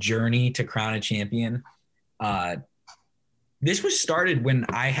 this journey to crown a champion, this was started when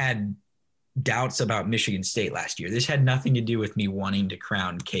I had doubts about Michigan State last year. This had nothing to do with me wanting to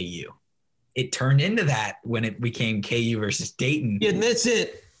crown KU. It turned into that when it became KU versus Dayton. He admits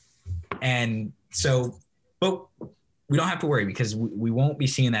it. And so, but we don't have to worry because we won't be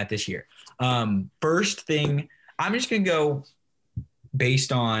seeing that this year. First thing, I'm just going to go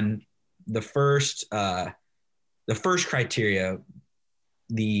based on the first criteria,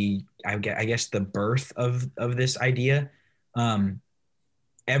 I guess the birth of this idea.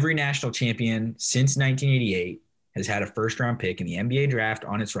 Every national champion since 1988 has had a first-round pick in the NBA draft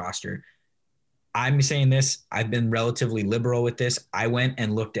on its roster. I'm saying this, I've been relatively liberal with this. I went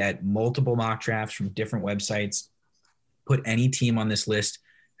and looked at multiple mock drafts from different websites, put any team on this list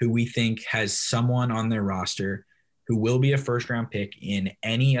who we think has someone on their roster who will be a first-round pick in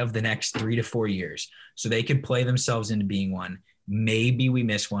any of the next 3 to 4 years. So they could play themselves into being one. Maybe we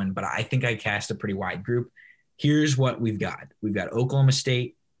miss one, but I think I cast a pretty wide group. Here's what we've got. We've got Oklahoma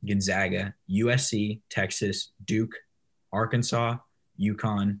State, Gonzaga, USC, Texas, Duke, Arkansas,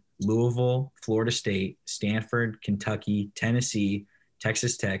 UConn, Louisville, Florida State, Stanford, Kentucky, Tennessee,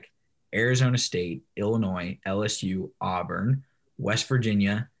 Texas Tech, Arizona State, Illinois, LSU, Auburn, West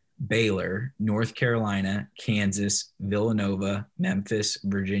Virginia, Baylor, North Carolina, Kansas, Villanova, Memphis,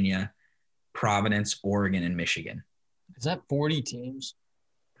 Virginia, Providence, Oregon, and Michigan. Is that 40 teams?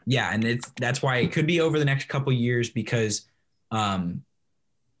 Yeah, and that's why it could be over the next couple of years because,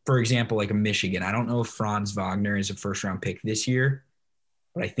 for example, like a Michigan, I don't know if Franz Wagner is a first-round pick this year,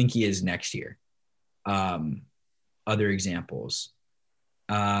 but I think he is next year. Other examples.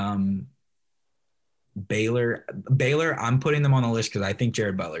 Baylor, I'm putting them on the list because I think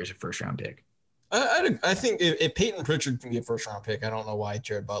Jared Butler is a first-round pick. I think if Peyton Pritchard can be a first-round pick, I don't know why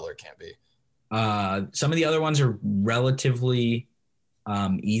Jared Butler can't be. Some of the other ones are relatively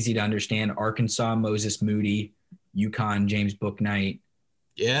easy to understand. Arkansas, Moses Moody, UConn, James Bouknight.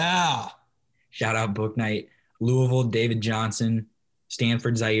 Yeah. Shout out Bouknight. Louisville, David Johnson.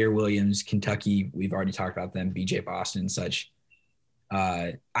 Stanford, Zaire Williams. Kentucky, we've already talked about them. BJ Boston and such.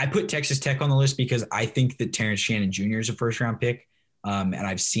 I put Texas Tech on the list because I think that Terrence Shannon Jr. is a first-round pick. And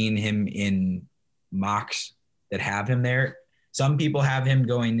I've seen him in mocks that have him there. Some people have him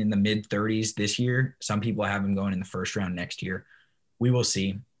going in the mid-30s this year. Some people have him going in the first round next year. We will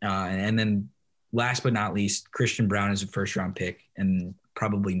see. And then last but not least, Christian Brown is a first-round pick and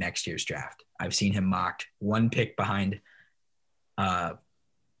probably next year's draft. I've seen him mocked one pick behind Bronny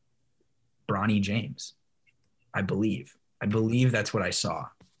James, I believe. I believe that's what I saw.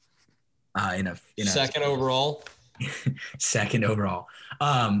 In a second overall. Second overall.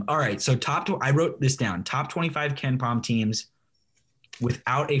 All right. So I wrote this down. Top 25 KenPom teams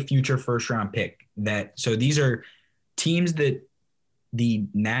without a future first round pick. So these are teams that the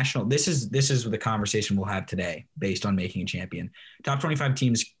national. This is the conversation we'll have today based on making a champion. Top 25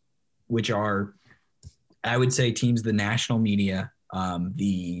 teams, which are, I would say, teams the national media,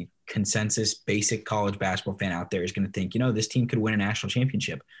 the consensus basic college basketball fan out there is going to think, this team could win a national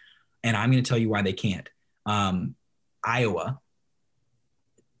championship. And I'm going to tell you why they can't. Iowa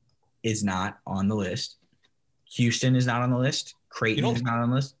is not on the list. Houston is not on the list. Creighton is not on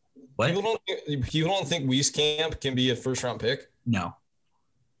the list. What? People don't think Wieskamp can be a first-round pick? No.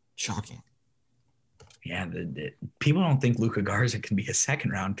 Shocking. Yeah, people don't think Luka Garza can be a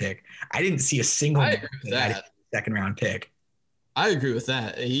second-round pick. I didn't see a single second-round pick. I agree with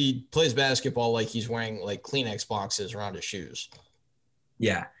that. He plays basketball like he's wearing like Kleenex boxes around his shoes.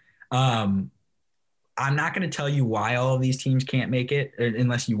 Yeah. I'm not going to tell you why all of these teams can't make it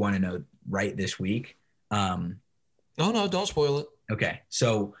unless you want to know right this week. No, don't spoil it. Okay,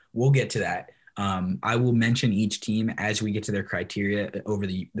 so we'll get to that. I will mention each team as we get to their criteria over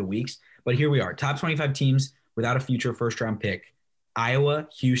the weeks. But here we are. Top 25 teams without a future first-round pick. Iowa,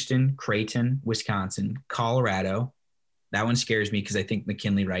 Houston, Creighton, Wisconsin, Colorado. That one scares me because I think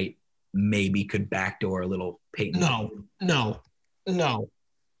McKinley Wright maybe could backdoor a little Peyton. No.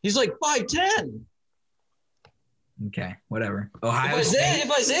 He's like 5'10". Okay, whatever. Ohio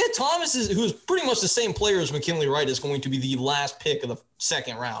if Isaiah Thomas who's pretty much the same player as McKinley Wright, is going to be the last pick of the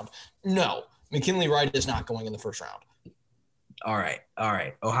second round. No, McKinley Wright is not going in the first round. All right.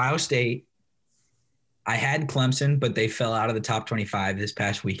 Ohio State. I had Clemson, but they fell out of the top 25 this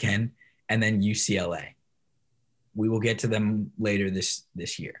past weekend, and then UCLA. We will get to them later this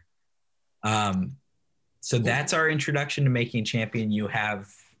year. So that's our introduction to making a champion. You have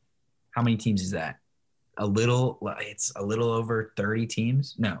how many teams is that? It's a little over 30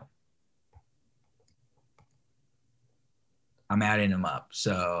 teams. No. I'm adding them up.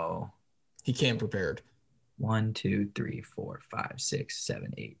 So he came prepared. 1, 2, 3, 4, 5, 6,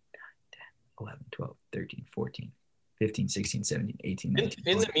 7, 8, 9, 10, 11, 12, 13, 14, 15, 16, 17, 18, 19.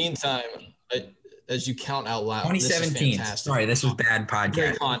 In the meantime, as you count out loud, 2017. Sorry, this was bad podcast.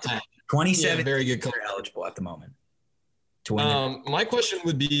 Great content. 2017. Yeah, very good. They're eligible at the moment to win. My question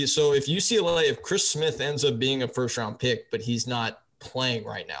would be: so if Chris Smith ends up being a first-round pick, but he's not playing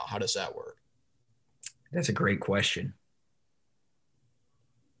right now, how does that work? That's a great question.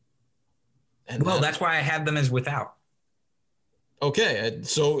 And that's why I have them as without. Okay,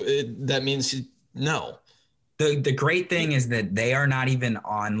 so that means no. The great thing is that they are not even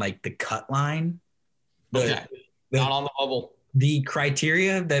on like the cut line. Not on the bubble. The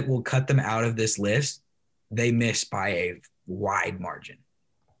criteria that will cut them out of this list, they miss by a wide margin.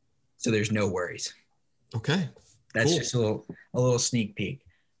 So there's no worries. Okay. That's just a little sneak peek.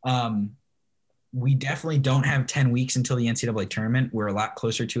 We definitely don't have 10 weeks until the NCAA tournament. We're a lot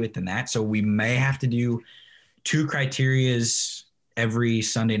closer to it than that. So we may have to do 2 criterias every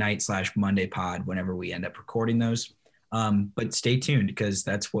Sunday night / Monday pod whenever we end up recording those. But stay tuned because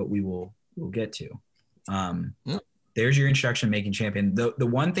that's what we'll get to. There's your introduction to making champion. The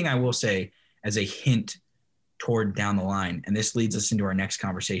one thing I will say as a hint toward down the line, and this leads us into our next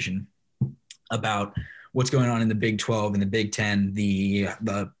conversation about what's going on in the Big 12 and the Big 10, the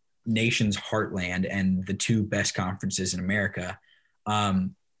nation's heartland and the 2 best conferences in America,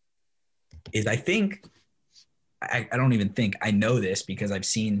 is I don't even think I know this because I've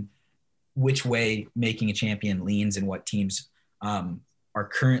seen which way making a champion leans and what teams are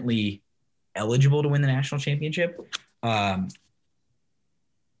currently eligible to win the national championship.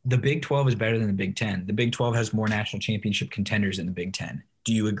 The Big 12 is better than the Big 10. The Big 12 has more national championship contenders than the Big 10.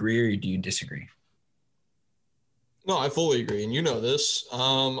 Do you agree or do you disagree? No, I fully agree. And you know this.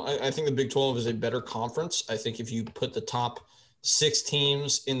 I think the Big 12 is a better conference. I think if you put the top 6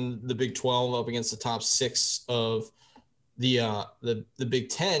 teams in the Big 12 up against the top 6 of the Big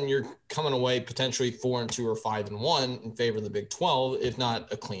 10, you're coming away potentially 4-2 or 5-1 in favor of the Big 12, if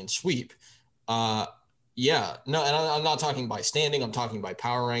not a clean sweep. And I'm not talking by standing. I'm talking by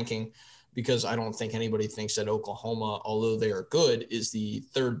power ranking because I don't think anybody thinks that Oklahoma, although they are good, is the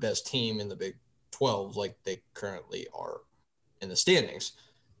 3rd best team in the Big 12 like they currently are. in the standings.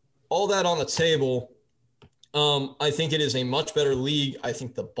 All that on the table, I think it is a much better league. I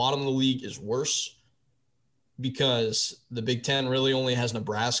think the bottom of the league is worse because the Big Ten really only has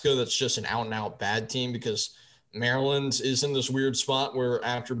Nebraska. That's just an out-and-out bad team because Maryland is in this weird spot where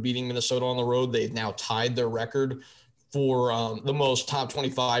after beating Minnesota on the road, they've now tied their record for the most top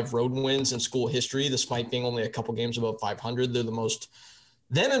 25 road wins in school history, despite being only a couple games above 500. They're the most –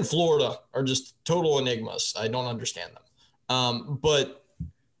 them and Florida are just total enigmas. I don't understand them. But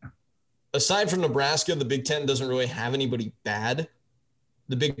aside from Nebraska, the Big Ten doesn't really have anybody bad.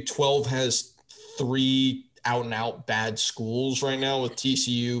 The Big 12 has 3 out-and-out bad schools right now with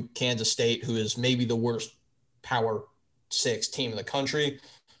TCU, Kansas State, who is maybe the worst Power 6 team in the country.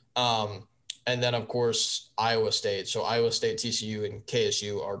 And then, of course, Iowa State. So Iowa State, TCU, and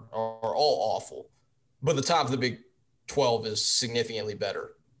KSU are all awful. But the top of the Big 12 is significantly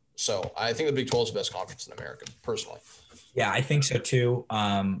better. So I think the Big 12 is the best conference in America, personally. Yeah, I think so too.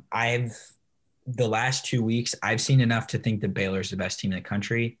 The last 2 weeks, I've seen enough to think that Baylor's the best team in the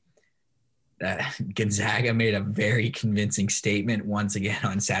country. Gonzaga made a very convincing statement once again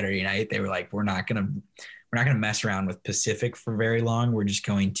on Saturday night. They were like, we're not gonna mess around with Pacific for very long. We're just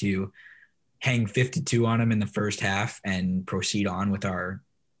going to hang 52 on them in the first half and proceed on with our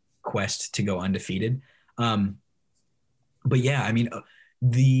quest to go undefeated. But yeah, I mean,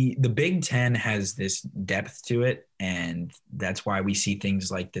 the Big Ten has this depth to it, and that's why we see things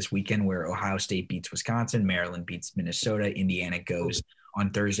like this weekend where Ohio State beats Wisconsin, Maryland beats Minnesota, Indiana goes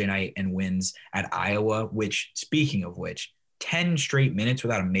on Thursday night and wins at Iowa, which, speaking of which, 10 straight minutes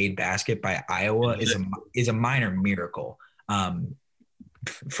without a made basket by Iowa is a minor miracle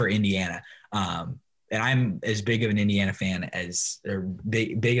for Indiana. And I'm as big of an Indiana fan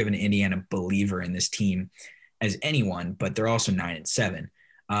big of an Indiana believer in this team as anyone, but they're also 9-7.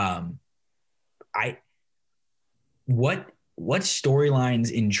 What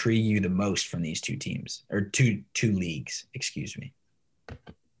storylines intrigue you the most from these two teams or two leagues? Excuse me.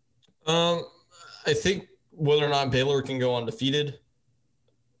 I think whether or not Baylor can go undefeated,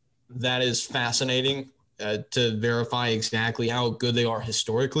 that is fascinating to verify exactly how good they are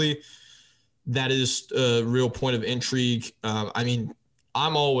historically. That is a real point of intrigue. I mean,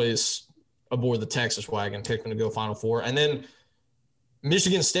 I'm always aboard the Texas wagon, picking to go Final Four. And then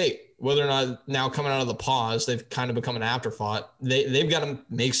Michigan State, whether or not now coming out of the pause, they've kind of become an afterthought. They've got to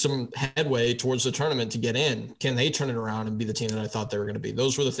make some headway towards the tournament to get in. Can they turn it around and be the team that I thought they were going to be?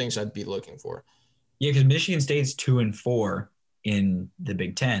 Those were the things I'd be looking for. Yeah, because Michigan State's 2-4 in the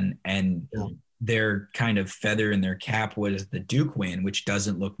Big Ten, and their kind of feather in their cap was the Duke win, which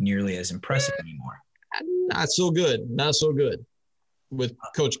doesn't look nearly as impressive anymore. Not so good. Not so good. With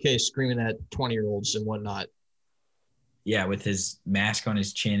Coach K screaming at 20-year-olds and whatnot. Yeah, with his mask on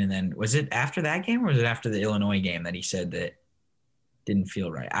his chin. And then was it after that game or was it after the Illinois game that he said that didn't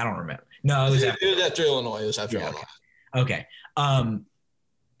feel right? I don't remember. No, it was after Illinois. It was after Illinois. Okay.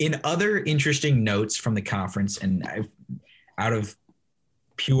 In other interesting notes from the conference, and out of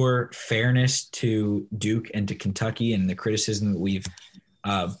pure fairness to Duke and to Kentucky and the criticism that we've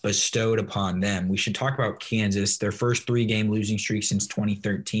bestowed upon them, we should talk about Kansas, their first 3-game losing streak since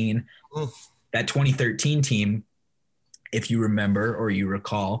 2013. That 2013 team, if you remember or you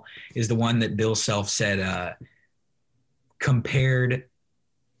recall, is the one that Bill Self said compared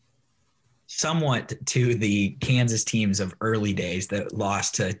somewhat to the Kansas teams of early days that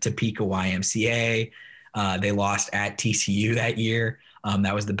lost to Topeka YMCA. They lost at TCU that year.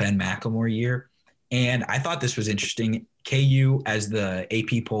 That was the Ben McLemore year. And I thought this was interesting. KU, as the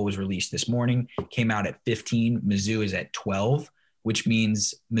AP poll was released this morning, came out at 15. Mizzou is at 12, which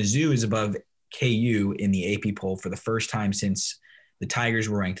means Mizzou is above KU in the AP poll for the first time since the Tigers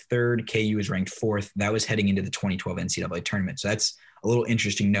were ranked 3rd. KU is ranked 4th. That was heading into the 2012 NCAA tournament. So that's a little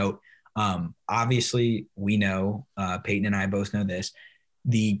interesting note. Obviously, we know, Peyton and I both know this,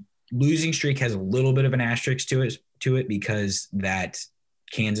 the losing streak has a little bit of an asterisk to it because that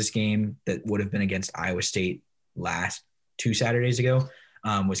Kansas game that would have been against Iowa State last 2 Saturdays ago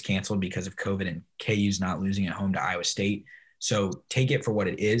was canceled because of COVID, and KU's not losing at home to Iowa State. So take it for what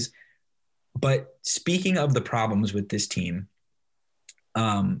it is. But speaking of the problems with this team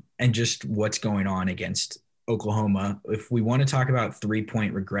and just what's going on against Oklahoma, if we want to talk about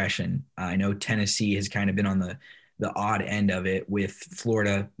 3-point regression, I know Tennessee has kind of been on the odd end of it with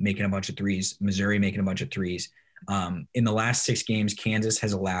Florida making a bunch of threes, Missouri making a bunch of threes. In the last 6 games, Kansas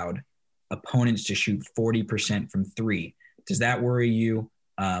has allowed opponents to shoot 40% from 3. Does that worry you,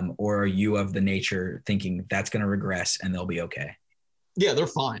 or are you of the nature thinking that's going to regress and they'll be okay? Yeah, they're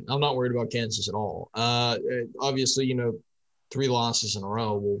fine. I'm not worried about Kansas at all. Obviously, 3 losses in a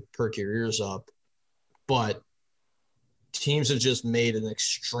row will perk your ears up. But teams have just made an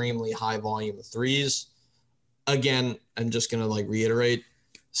extremely high volume of threes. Again, I'm just going to reiterate,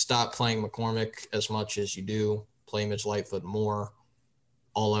 stop playing McCormick as much as you do. Play Mitch Lightfoot more.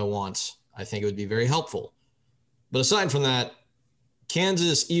 All I want. I think it would be very helpful. But aside from that,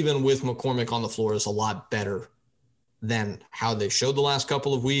 Kansas, even with McCormick on the floor, is a lot better than how they showed the last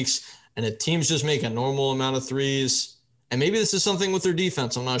couple of weeks. And if teams just make a normal amount of threes, and maybe this is something with their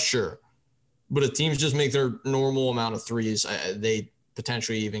defense, I'm not sure. But if teams just make their normal amount of threes, they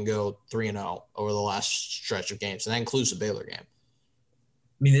potentially even go 3-0 over the last stretch of games. And that includes the Baylor game.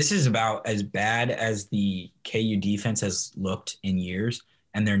 I mean, this is about as bad as the KU defense has looked in years,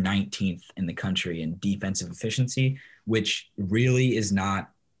 and they're 19th in the country in defensive efficiency, which really is not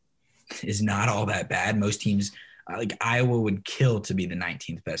all that bad. Most teams, like Iowa, would kill to be the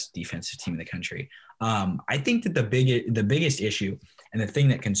 19th best defensive team in the country. I think that the biggest issue and the thing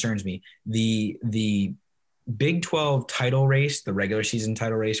that concerns me, the Big 12 title race, the regular season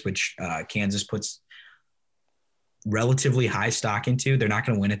title race, which Kansas puts relatively high stock into. They're not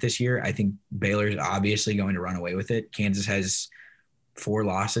going to win it this year. I think Baylor's obviously going to run away with it. Kansas has 4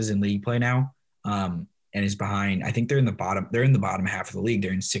 losses in league play now, and is behind. I think they're in the bottom half of the league.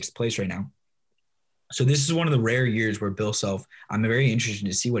 They're in 6th place right now. So this is one of the rare years where Bill Self, I'm very interested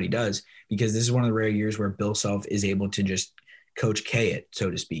to see what he does, because this is one of the rare years where Bill Self is able to just Coach K it,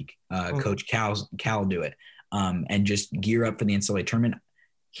 so to speak, Coach Cal do it, and just gear up for the NCAA tournament.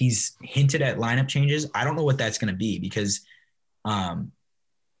 He's hinted at lineup changes. I don't know what that's going to be, because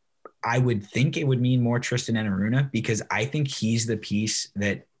I would think it would mean more Tristan Enaruna, because I think he's the piece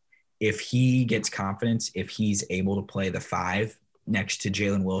that if he gets confidence, if he's able to play the 5 next to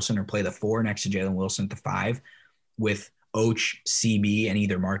Jalen Wilson, or play the 4 next to Jalen Wilson at the 5 with Och, CB, and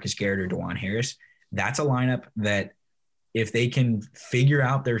either Marcus Garrett or DeJuan Harris, that's a lineup that if they can figure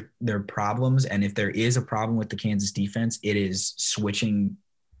out their problems, and if there is a problem with the Kansas defense, it is switching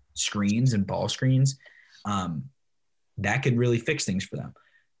screens and ball screens, that could really fix things for them.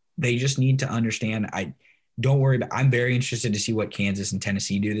 They just need to understand. Don't worry about. I'm very interested to see what Kansas and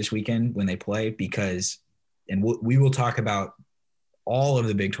Tennessee do this weekend when they play, because, and we will talk about all of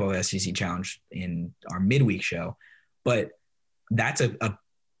the Big 12 SEC Challenge in our midweek show, but that's a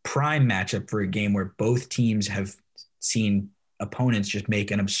prime matchup for a game where both teams have seen opponents just make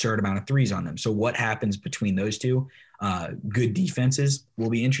an absurd amount of threes on them. So what happens between those two good defenses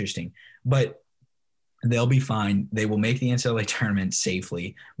will be interesting, but they'll be fine. They will make the NCAA tournament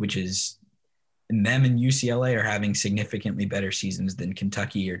safely, which is them, and UCLA are having significantly better seasons than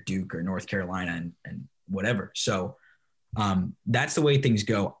Kentucky or Duke or North Carolina and whatever. So that's the way things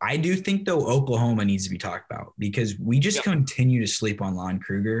go. I do think, though, Oklahoma needs to be talked about, because we just continue to sleep on Lon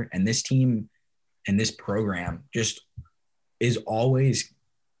Kruger, and this team and this program just is always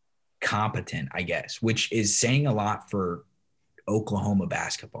competent, I guess, which is saying a lot for Oklahoma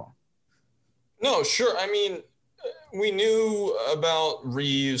basketball. No, sure. I mean, we knew about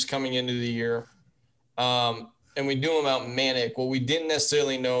Reeves coming into the year, and we knew about Manick. What we didn't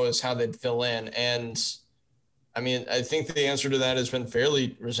necessarily know is how they'd fill in. And, I mean, I think the answer to that has been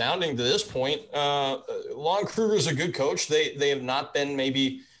fairly resounding to this point. Lon Kruger's a good coach. They have not been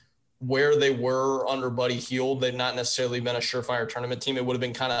maybe where they were under Buddy Hield. They've not necessarily been a surefire tournament team. It would have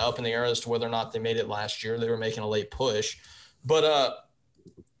been kind of up in the air as to whether or not they made it last year. They were making a late push. But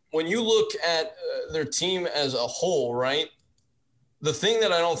when you look at their team as a whole, right, the thing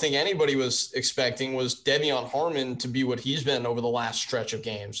that I don't think anybody was expecting was Devion Harmon to be what he's been over the last stretch of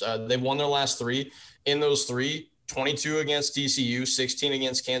games. They've won their last 3. In those 3, 22 against TCU, 16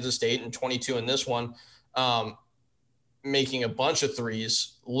 against Kansas State, and 22 in this one, making a bunch of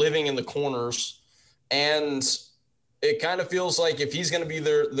threes, living in the corners. And it kind of feels like if he's going to be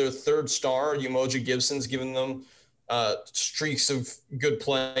their 3rd star, Umoja Gibson's giving them streaks of good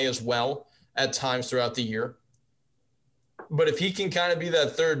play as well at times throughout the year. But if he can kind of be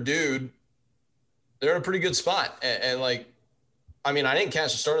that 3rd dude, they're in a pretty good spot. And I mean, I didn't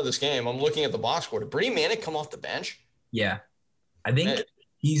catch the start of this game. I'm looking at the box score. Did Brady Manick come off the bench? Yeah. I think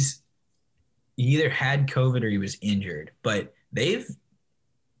he either had COVID or he was injured, but they've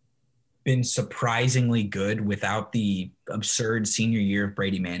been surprisingly good without the absurd senior year of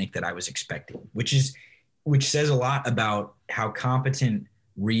Brady Manick that I was expecting, which says a lot about how competent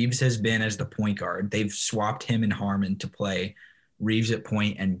Reeves has been as the point guard. They've swapped him and Harmon to play Reeves at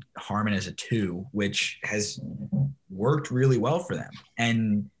point and Harmon as a 2, which has worked really well for them.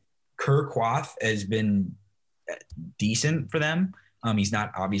 And Kerr Quath has been decent for them. He's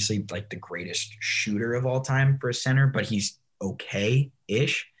not obviously like the greatest shooter of all time for a center, but he's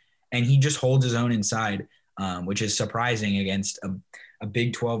okay-ish. And he just holds his own inside, which is surprising against a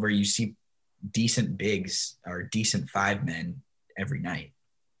Big 12 where you see decent bigs or decent 5 men every night.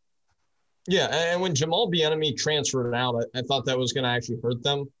 Yeah, and when Jamal Bieniemy transferred out, I thought that was going to actually hurt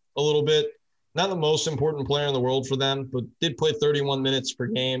them a little bit. Not the most important player in the world for them, but did play 31 minutes per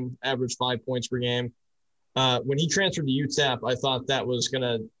game, averaged 5 points per game. When he transferred to UTEP, I thought that was going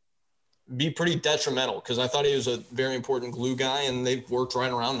to be pretty detrimental because I thought he was a very important glue guy, and they've worked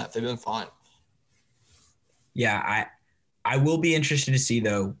right around that. They've been fine. Yeah, I will be interested to see,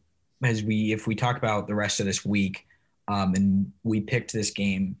 though, if we talk about the rest of this week, and we picked this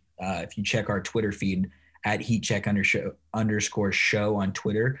game. If you check our Twitter feed at @heatcheck_show on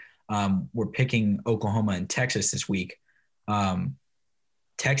Twitter, we're picking Oklahoma and Texas this week.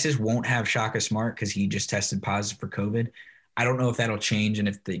 Texas won't have Shaka Smart because he just tested positive for COVID. I don't know if that'll change and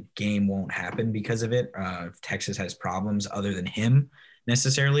if the game won't happen because of it. If Texas has problems other than him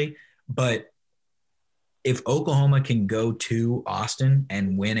necessarily. But if Oklahoma can go to Austin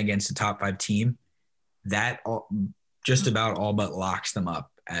and win against a top 5 team, that just about all but locks them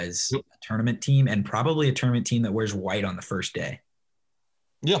up as a tournament team, and probably a tournament team that wears white on the first day.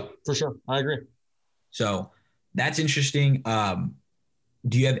 Yeah, for sure. I agree. So that's interesting.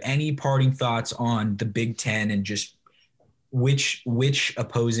 Do you have any parting thoughts on the Big Ten and just which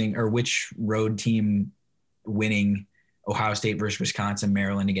opposing or which road team winning Ohio State versus Wisconsin,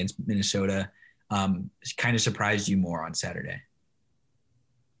 Maryland against Minnesota kind of surprised you more on Saturday?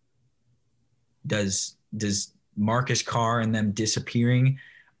 Does Marcus Carr and them disappearing,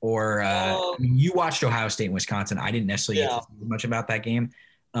 or I mean, you watched Ohio State and Wisconsin. I didn't necessarily get to see much about that game.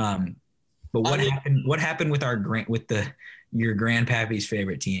 But what happened with your grandpappy's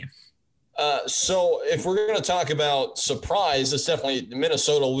favorite team? So if we're going to talk about surprise, it's definitely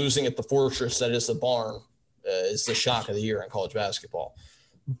Minnesota losing at the fortress that is the barn is the shock of the year in college basketball.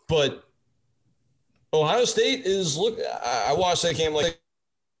 But Ohio State I watched that game I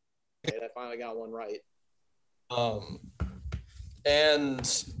finally got one right.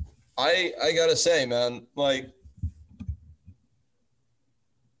 And I got to say, man,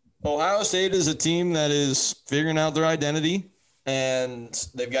 Ohio State is a team that is figuring out their identity, and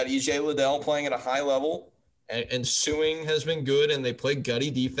they've got E.J. Liddell playing at a high level, and Suing has been good, and they play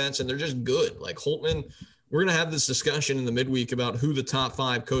gutty defense, and they're just good. Like Holtman, we're going to have this discussion in the midweek about who the top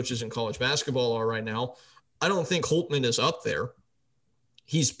 5 coaches in college basketball are right now. I don't think Holtman is up there.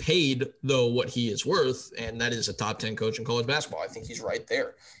 He's paid, though, what he is worth, and that is a top 10 coach in college basketball. I think he's right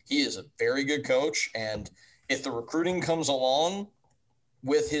there. He is a very good coach, and if the recruiting comes along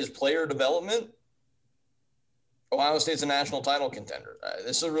with his player development, Ohio State's a national title contender.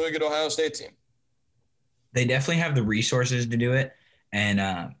 This is a really good Ohio State team. They definitely have the resources to do it, and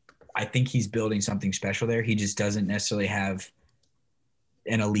I think he's building something special there. He just doesn't necessarily have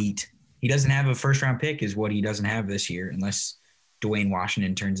an elite. He doesn't have a first-round pick is what he doesn't have this year, unless Dwayne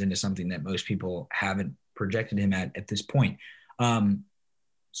Washington turns into something that most people haven't projected him at this point.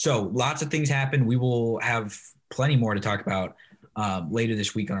 So lots of things happen. We will have plenty more to talk about later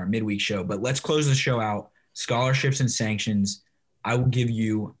this week on our midweek show, but let's close the show out. Scholarships and sanctions. I will give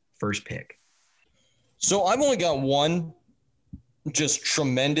you first pick. So I've only got one just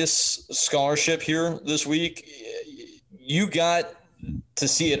tremendous scholarship here this week. You got to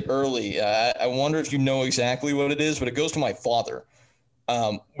see it early. I wonder if you know exactly what it is, but it goes to my father.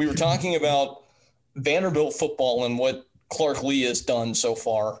 We were talking about Vanderbilt football and what Clark Lee has done so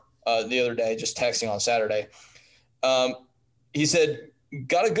far the other day, just texting on Saturday. He said,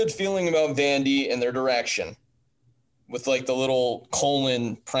 got a good feeling about Vandy and their direction with like the little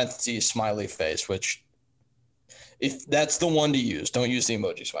colon parentheses smiley face, which if that's the one to use, don't use the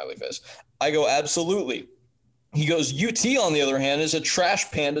emoji smiley face. I go, absolutely. He goes, UT, on the other hand, is a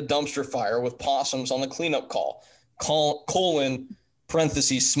trash panda dumpster fire with possums on the cleanup call, colon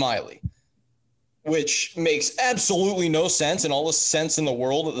parentheses smiley, which makes absolutely no sense and all the sense in the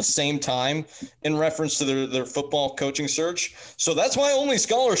world at the same time in reference to their football coaching search. So that's my only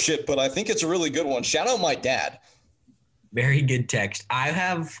scholarship, but I think it's a really good one. Shout out my dad. Very good text. I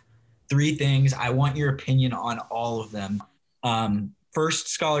have 3 things. I want your opinion on all of them. First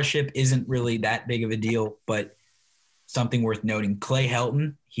scholarship isn't really that big of a deal, but something worth noting. Clay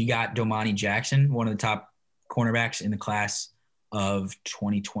Helton, he got Domani Jackson, one of the top cornerbacks in the class of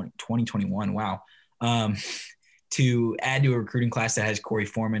 2021. Wow. To add to a recruiting class that has Corey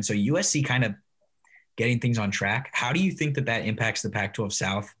Foreman. So USC kind of getting things on track. How do you think that impacts the Pac-12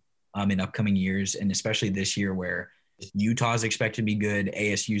 South in upcoming years, and especially this year where Utah's expected to be good,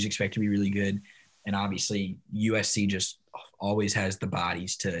 ASU's expected to be really good, and obviously USC just always has the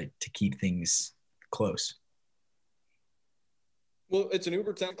bodies to keep things close? Well, it's an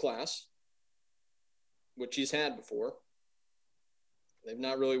Uber 10 class, which he's had before. They've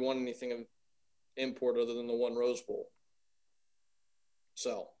not really won anything of import other than the one Rose Bowl.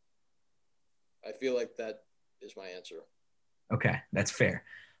 So I feel like that is my answer. Okay, that's fair.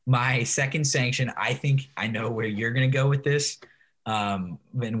 My second sanction, I think I know where you're going to go with this and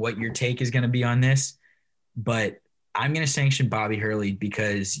what your take is going to be on this, but I'm going to sanction Bobby Hurley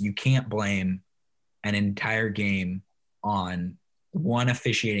because you can't blame an entire game on one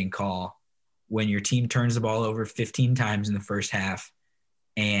officiating call when your team turns the ball over 15 times in the first half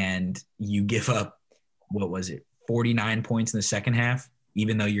and you give up, 49 points in the second half,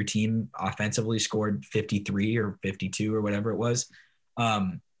 even though your team offensively scored 53 or 52 or whatever it was.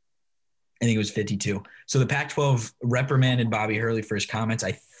 I think it was 52. So the Pac-12 reprimanded Bobby Hurley for his comments.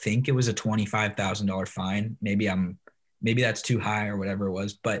 I think it was a $25,000 fine. Maybe that's too high or whatever it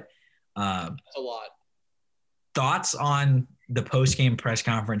was, but that's a lot. Thoughts on the post-game press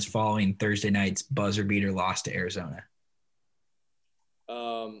conference following Thursday night's buzzer beater loss to Arizona?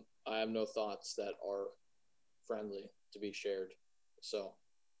 I have no thoughts that are friendly to be shared. So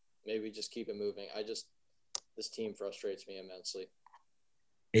maybe just keep it moving. This team frustrates me immensely.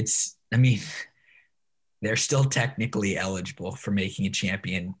 They're still technically eligible for making a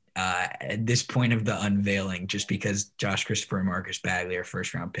champion at this point of the unveiling, just because Josh Christopher and Marcus Bagley are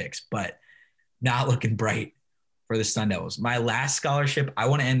first-round picks, but not looking bright for the Sun Devils. My last scholarship, I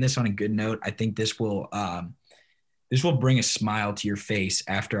want to end this on a good note. I think this will bring a smile to your face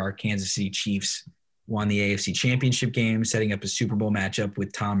after our Kansas City Chiefs won the AFC Championship game, setting up a Super Bowl matchup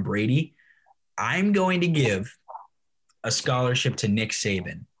with Tom Brady. I'm going to give a scholarship to Nick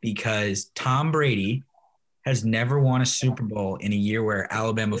Saban because Tom Brady has never won a Super Bowl in a year where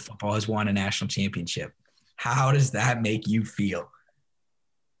Alabama football has won a national championship. How does that make you feel?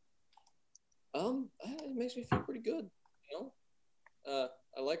 It makes me feel pretty good. I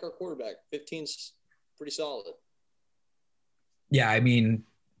like our quarterback. 15's pretty solid. Yeah,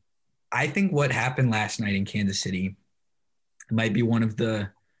 I think what happened last night in Kansas City might be one of the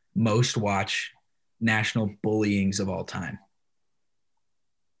most watched national bullyings of all time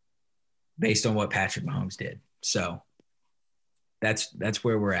based on what Patrick Mahomes did. So that's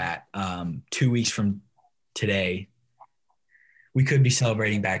where we're at. 2 weeks from today, we could be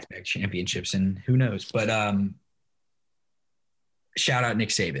celebrating back-to-back championships, and who knows? But shout out Nick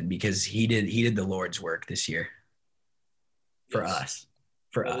Saban because he did the Lord's work this year for us.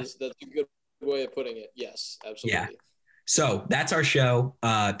 That's a good way of putting it. Yes, absolutely. Yeah. So that's our show.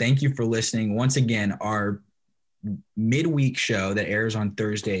 Thank you for listening. Once again, our midweek show that airs on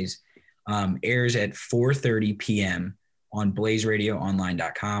Thursdays airs at 4:30 p.m. on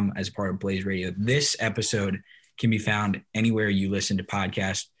BlazeRadioOnline.com as part of Blaze Radio. This episode can be found anywhere you listen to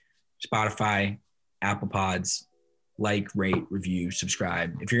podcasts, Spotify, Apple Pods. Like, rate, review,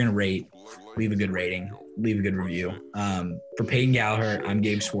 subscribe. If you're going to rate, leave a good rating, leave a good review. For Peyton Gallagher, I'm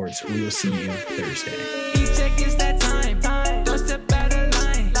Gabe Swartz. We will see you Thursday. Each check is that time. Don't step out of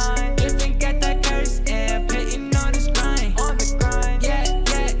line. If and get that curse, yeah, Peyton on his grind. Yeah.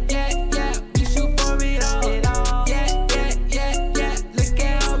 We shoot for it all. Yeah. Look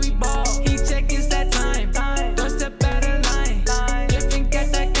at how we ball. Each check is that time. Don't step out of line. If and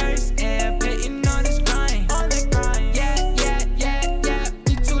get that curse, yeah, Peyton on his grind. Yeah.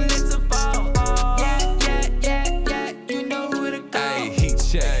 We too lit to fall. Yeah. You know who to go. Hey, heat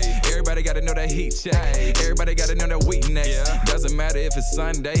check. Everybody gotta know that heat check. Everybody gotta know that we next. Doesn't matter if it's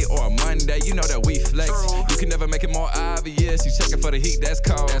Sunday or Monday, you know that we flex. You can never make it more obvious. You checking for the heat, that's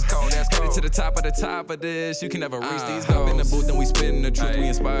cold. Headed to the top of this. You can never reach these goals. In the booth and we spitting the truth. We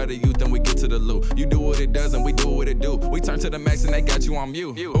inspire the youth and we get to the loot. You do what it does and we do what it do. We turn to the max and they got you on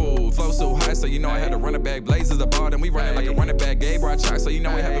mute. Ooh, flow so high, so you know I had to run it back. Blazers a ball, then we run it like a running back. Gabe brought chalk, so you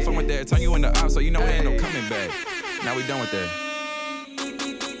know we having fun with that. Turn you into op, so you know it ain't no coming back. Now we done with that.